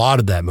just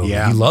lauded that movie.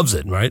 Yeah. He loves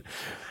it, right?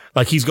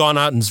 Like he's gone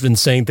out and been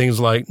saying things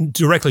like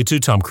directly to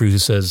Tom Cruise. He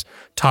says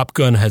Top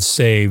Gun has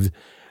saved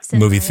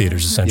movie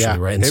theaters essentially,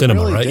 right? And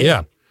cinema, really right? Did.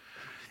 Yeah.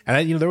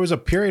 And there was a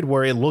period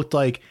where it looked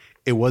like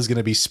it was going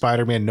to be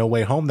Spider-Man No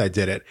Way Home that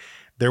did it.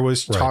 There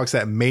was talks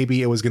that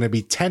maybe it was going to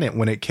be Tenet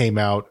when it came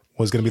out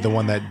was going to be the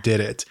one that did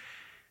it.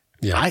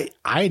 Yeah.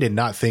 I did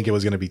not think it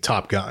was going to be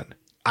Top Gun.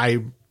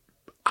 I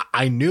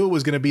knew it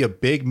was going to be a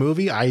big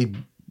movie. I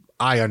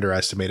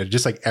underestimated,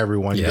 just like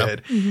everyone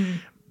did. Mm-hmm.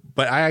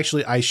 But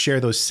I share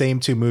those same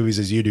two movies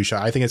as you do,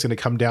 Sean. I think it's going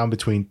to come down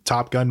between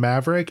Top Gun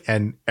Maverick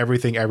and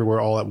Everything Everywhere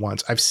All at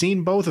Once. I've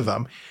seen both of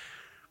them.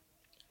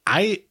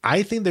 I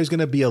think there's going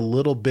to be a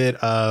little bit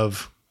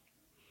of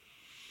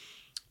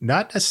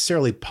not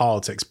necessarily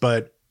politics,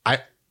 but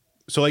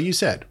so like you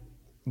said,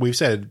 we've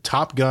said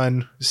Top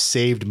Gun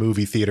saved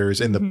movie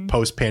theaters in the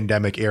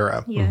post-pandemic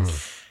era. Yes. Mm-hmm.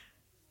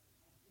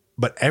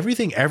 But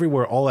Everything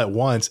Everywhere All at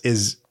Once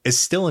is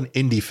still an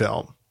indie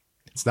film.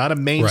 It's not a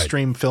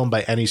mainstream film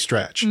by any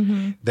stretch.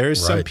 Mm-hmm.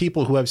 There's some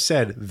people who have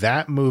said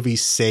that movie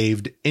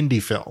saved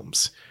indie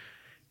films.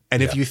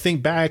 And if you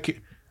think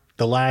back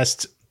the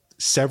last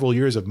several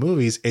years of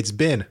movies, it's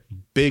been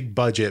big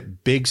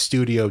budget, big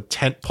studio,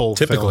 tentpole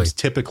films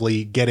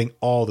typically getting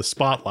all the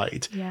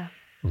spotlight. Yeah.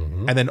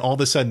 Mm-hmm. And then all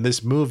of a sudden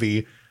this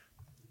movie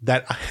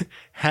that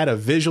had a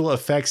visual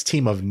effects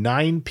team of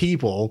 9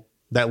 people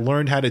that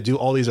learned how to do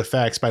all these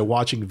effects by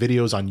watching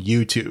videos on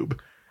YouTube.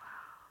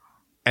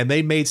 And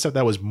they made stuff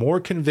that was more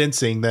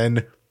convincing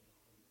than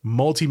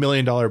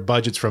multi-million-dollar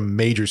budgets from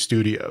major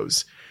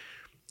studios.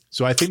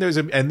 So I think there's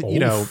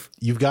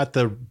you've got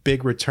the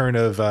big return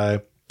of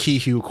Ke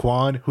Huy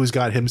Quan, who's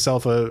got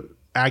himself a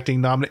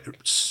acting nomination,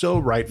 so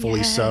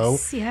rightfully so.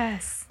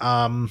 Yes.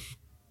 But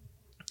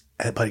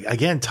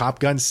again, Top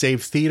Gun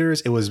saved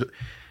theaters. It was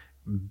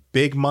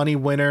big money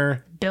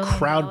winner,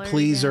 crowd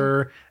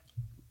pleaser,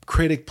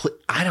 critic.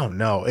 I don't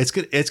know. It's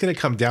good. It's going to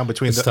come down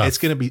between. It's so tough. It's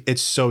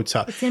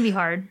going to be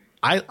hard.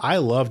 I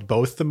loved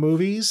both the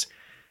movies.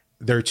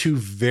 they're two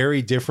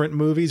very different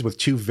movies with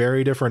two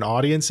very different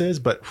audiences,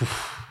 but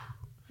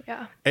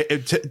Yeah.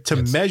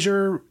 to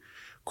measure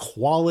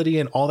quality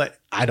and all that,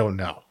 I don't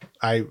know.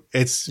 I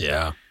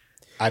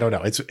don't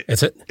know.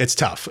 It's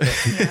tough.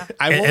 Yeah.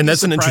 I won't And be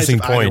that's an surprised interesting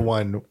if either point.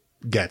 one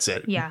gets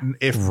it. Yeah.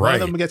 If one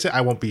of them gets it,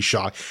 I won't be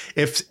shocked.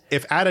 If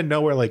out of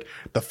nowhere, like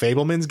the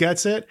Fablemans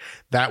gets it,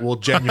 that will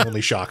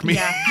genuinely shock me.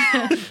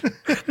 Yeah.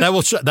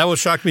 That will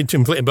shock me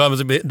completely.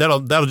 But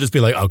that'll just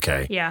be like,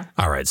 okay, Yeah.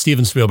 all right,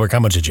 Steven Spielberg,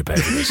 how much did you pay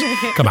for this?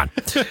 Come on.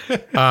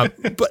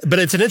 But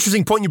it's an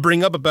interesting point you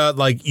bring up about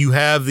like you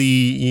have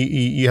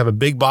you have a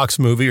big box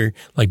movie or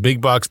like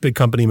big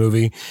company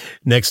movie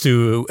next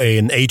to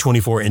an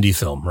A24 indie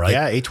film, right?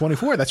 Yeah,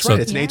 A24. That's right.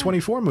 It's an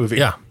A24 movie.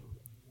 Yeah.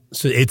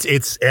 So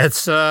it's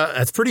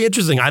pretty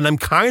interesting. And I'm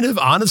kind of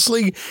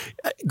honestly,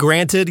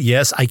 granted,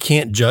 yes, I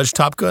can't judge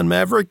Top Gun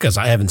Maverick because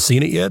I haven't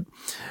seen it yet.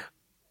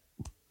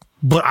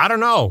 But I don't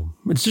know.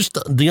 It's just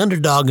the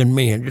underdog in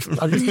me. I just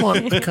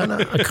want I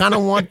kind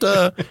of want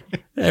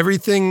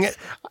everything.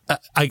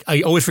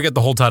 I always forget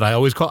the whole title. I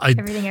always call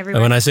Everything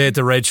Everywhere. When I say it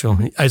to Rachel,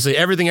 I say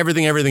everything. That's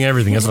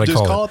what I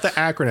Just call it the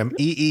acronym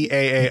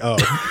EEAAO.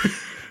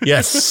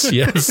 Yes,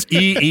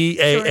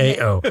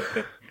 EEAAO.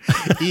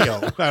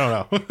 EO. I don't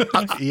know.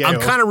 EAO. I'm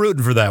kind of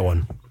rooting for that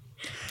one.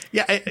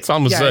 Yeah, That's all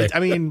I'm gonna say. I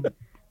mean,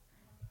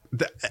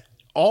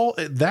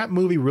 that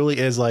movie really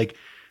is like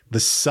the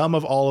sum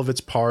of all of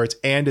its parts,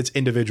 and its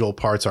individual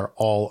parts are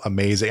all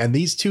amazing. And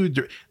these two,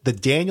 the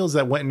Daniels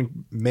that went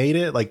and made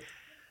it, like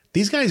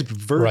these guys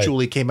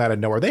virtually came out of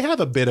nowhere. They have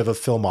a bit of a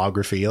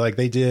filmography. Like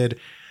they did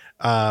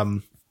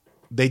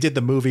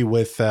the movie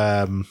with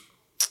I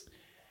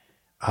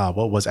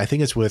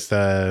think it's with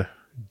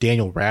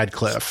Daniel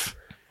Radcliffe.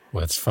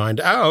 Let's find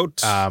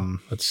out.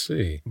 Let's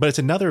see. But it's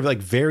another like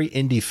very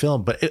indie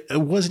film, but it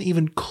wasn't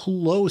even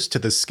close to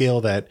the scale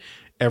that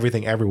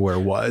Everything Everywhere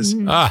was.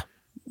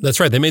 That's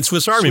right. They made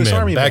Swiss Army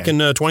Man back in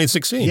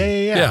 2016.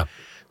 Yeah.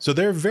 So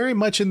they're very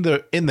much in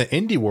the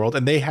indie world,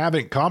 and they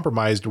haven't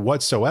compromised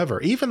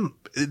whatsoever. Even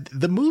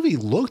the movie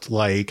looked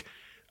like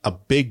a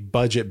big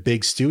budget,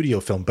 big studio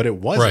film, but it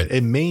wasn't. Right.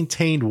 It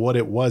maintained what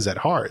it was at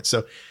heart.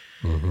 So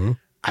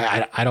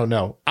I don't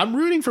know. I'm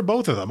rooting for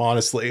both of them,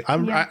 honestly.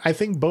 I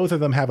think both of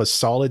them have a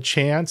solid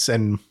chance,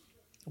 and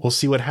we'll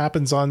see what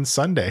happens on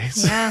Sunday.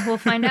 Yeah, we'll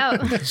find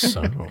out.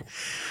 So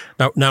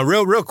now,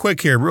 real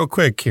quick here.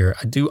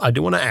 I do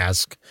want to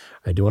ask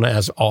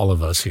all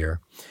of us here.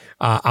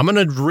 I'm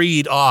going to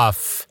read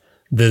off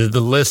the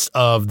list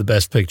of the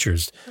best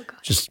pictures.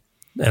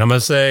 And I'm going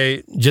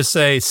to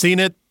say seen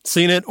it,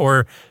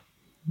 or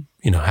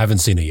haven't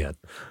seen it yet.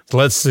 So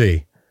let's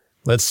see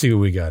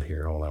what we got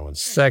here. Hold on one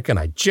second.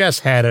 I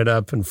just had it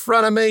up in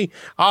front of me.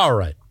 All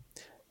right,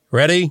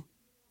 ready?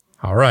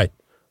 All right.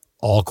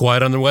 All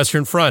Quiet on the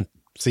Western Front.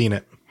 Seen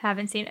it.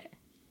 Haven't seen it.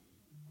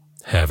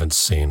 Haven't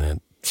seen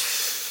it.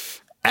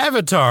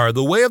 Avatar: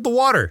 The Way of the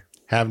Water.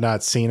 Have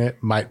not seen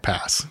it. Might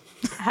pass.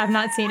 Have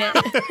not seen it.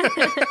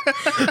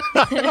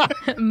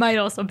 Might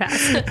also pass.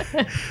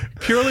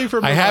 Purely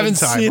from the I haven't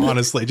runtime, seen it.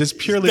 honestly. Just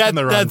purely from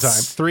the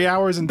runtime. 3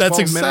 hours and 12 that's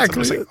minutes. I'm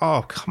exactly just it. like,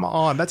 oh, come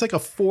on. That's like a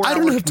 4 I hour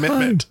don't have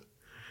commitment. time.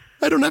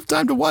 I don't have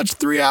time to watch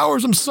 3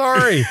 hours. I'm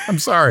sorry.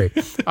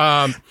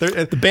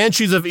 The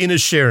Banshees of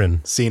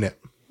Inisherin. Seen it.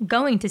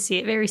 Going to see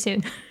it very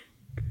soon.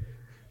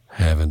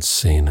 Haven't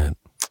seen it.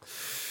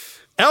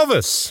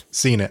 Elvis.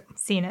 Seen it.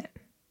 Seen it.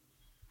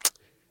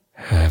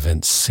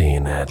 Haven't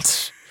seen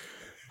it.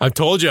 I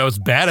told you I was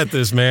bad at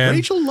this, man.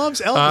 Rachel loves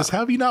Elvis. How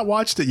have you not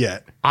watched it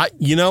yet?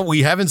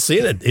 We haven't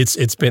seen it.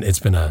 It's been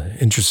an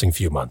interesting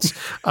few months.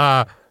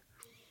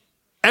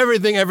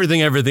 Everything.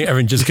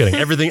 Just kidding.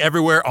 Everything,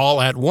 Everywhere, All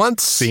at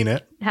Once. Seen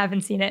it.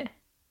 Haven't seen it.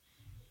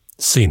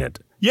 Seen it.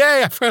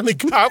 Yay! I finally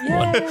got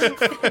one.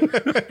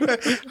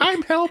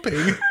 I'm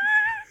helping.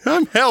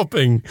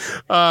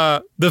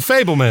 The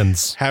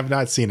Fablemans. Have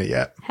not seen it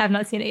yet. Have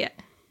not seen it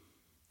yet.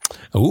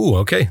 Ooh,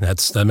 okay.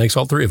 That makes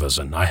all three of us,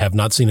 and I have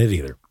not seen it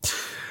either.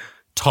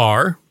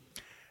 Tar.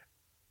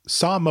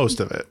 Saw most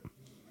of it.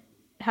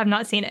 Have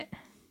not seen it.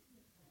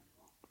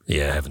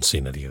 Yeah, I haven't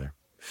seen it either.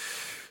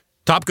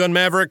 Top Gun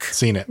Maverick.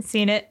 Seen it.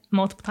 Seen it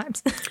multiple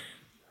times.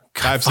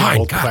 I've seen it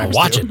multiple times.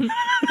 I'll watch it.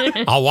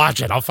 I'll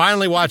watch it. I'll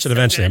finally watch it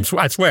eventually.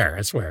 I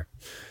swear.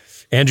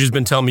 Andrew's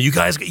been telling me, you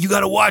got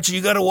to watch it.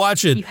 You got to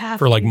watch it You have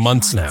for like to.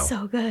 months It's now.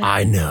 so good.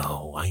 I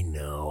know.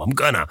 I'm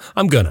gonna.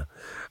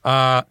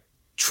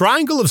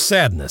 Triangle of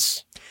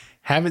Sadness.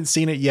 Haven't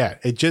seen it yet.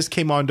 It just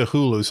came on to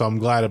Hulu, so I'm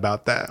glad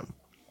about that.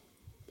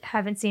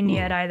 Haven't seen it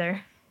yet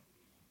either.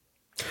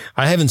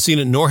 I haven't seen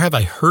it, nor have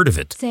I heard of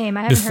it. Same.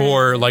 I haven't heard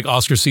before of it. like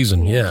Oscar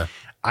season. Yeah.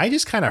 I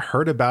just kind of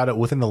heard about it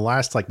within the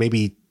last like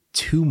maybe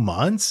 2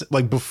 months,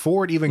 like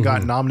before it even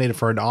got nominated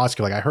for an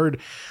Oscar. Like I heard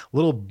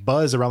little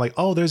buzz around like,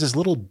 oh, there's this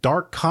little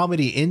dark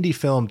comedy indie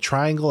film,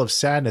 Triangle of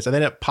Sadness. And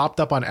then it popped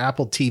up on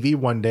Apple TV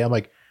one day. I'm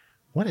like,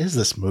 what is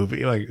this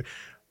movie?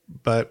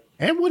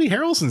 And Woody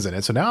Harrelson's in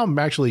it. So now I'm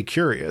actually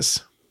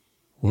curious.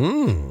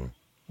 Woody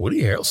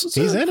Harrelson's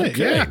He's in it,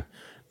 yeah.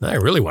 Now I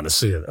really want to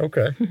see it.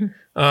 Okay.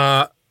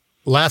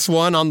 Last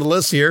one on the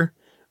list here,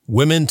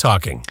 Women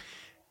Talking.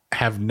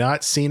 have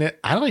not seen it.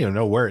 I don't even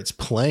know where it's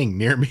playing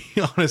near me,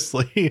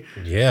 honestly.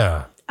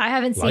 Yeah. I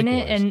haven't seen it,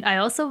 Likewise. and I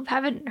also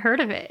haven't heard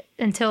of it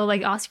until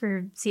like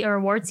or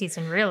award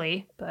season,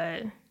 really.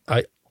 But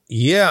I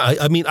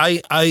mean,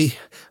 I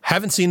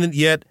haven't seen it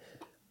yet.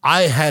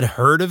 I had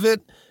heard of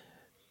it,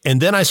 and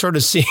then I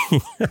started seeing.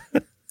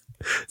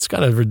 It's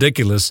kind of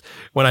ridiculous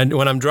when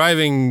I'm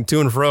driving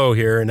to and fro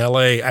here in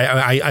LA.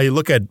 I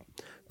look at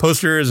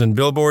posters and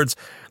billboards,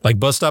 like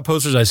bus stop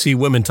posters. I see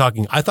women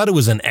talking. I thought it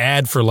was an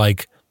ad for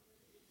like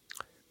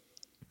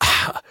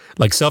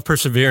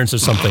self-perseverance or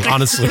something.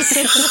 Honestly,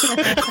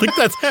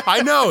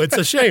 I know it's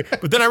a shame,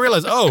 but then I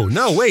realized, oh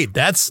no, wait,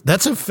 that's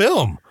a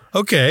film.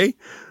 Okay,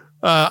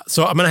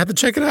 so I'm gonna have to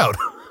check it out.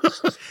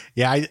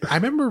 Yeah, I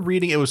remember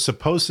reading it was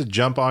supposed to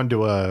jump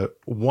onto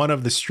one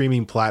of the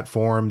streaming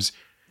platforms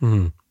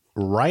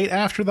right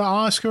after the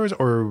Oscars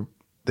or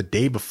the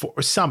day before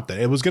or something.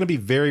 It was going to be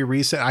very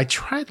recent. I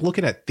tried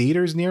looking at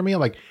theaters near me.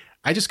 Like,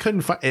 I just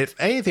couldn't find. If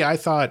anything, I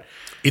thought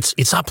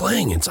It's not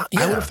playing. It's not.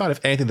 Yeah. I would have thought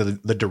if anything,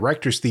 the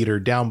director's theater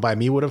down by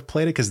me would have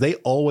played it because they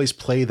always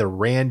play the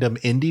random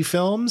indie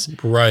films.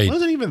 Right. It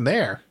wasn't even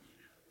there.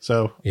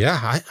 So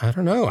Yeah, I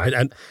don't know.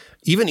 I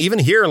even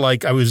here,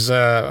 like I was,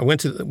 we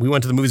went to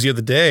the movies the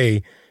other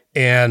day,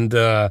 and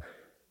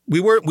we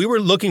were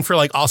looking for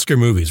like Oscar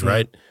movies,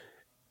 right?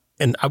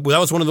 And that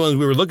was one of the ones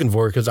we were looking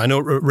for because I know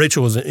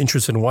Rachel was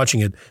interested in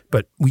watching it,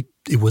 but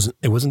it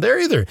wasn't there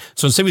either.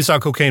 So instead we saw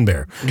Cocaine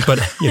Bear, but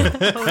you know,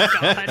 oh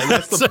god,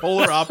 that's the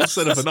polar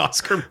opposite of an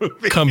Oscar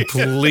movie.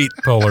 complete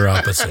polar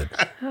opposite.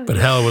 But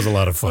hell, it was a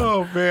lot of fun.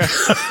 Oh man,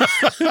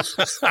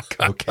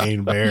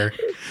 Cocaine Bear.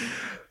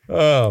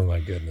 Oh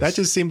my goodness. That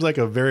just seems like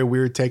a very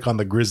weird take on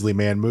the Grizzly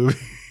Man movie.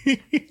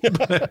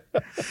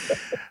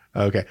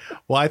 Okay.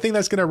 Well, I think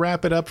that's going to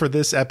wrap it up for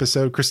this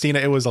episode. Christina,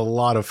 it was a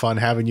lot of fun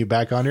having you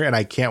back on here, and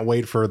I can't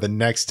wait for the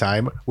next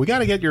time. We got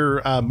to get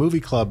your movie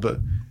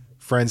club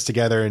friends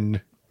together and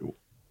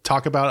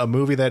talk about a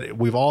movie that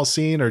we've all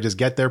seen or just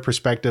get their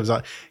perspectives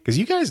on, because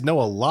you guys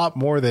know a lot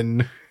more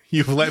than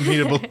you've led me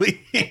to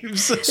believe.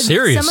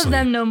 Seriously. some of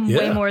them know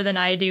way Yeah. more than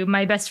I do.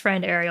 My best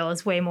friend Ariel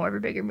is way more of a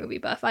bigger movie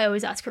buff. I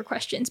always ask her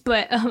questions,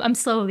 but I'm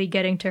slowly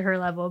getting to her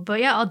level. But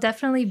yeah, I'll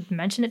definitely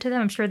mention it to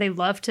them. I'm sure they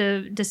love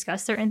to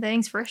discuss certain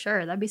things for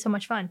sure. That'd be so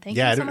much fun. Thank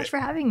you so much for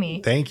having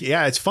me. Thank you.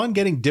 Yeah, it's fun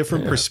getting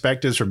different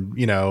perspectives from,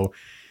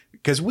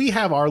 because we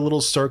have our little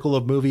circle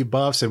of movie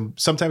buffs, and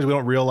sometimes we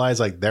don't realize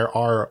like there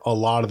are a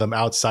lot of them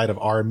outside of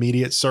our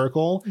immediate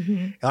circle.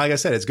 And like I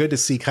said, it's good to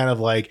see kind of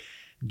like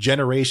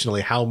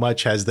generationally how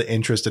much has the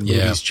interest in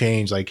movies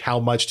changed, like how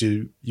much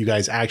do you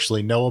guys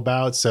actually know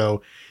about.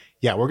 So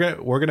yeah, we're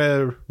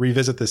gonna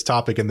revisit this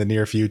topic in the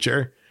near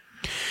future.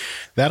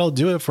 That'll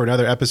do it for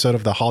another episode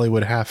of the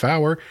Hollywood Half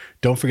Hour.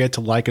 Don't forget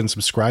to like and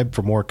subscribe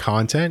for more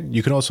content.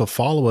 You can also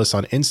follow us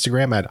on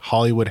Instagram at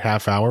Hollywood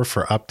Half Hour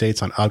for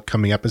updates on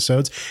upcoming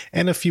episodes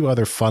and a few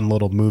other fun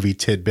little movie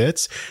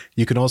tidbits.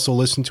 You can also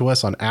listen to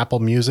us on Apple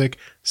Music,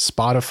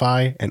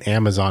 Spotify, and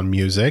Amazon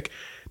Music.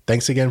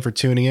 Thanks again for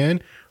tuning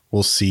in.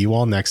 We'll see you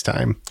all next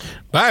time.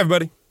 Bye,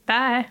 everybody.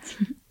 Bye.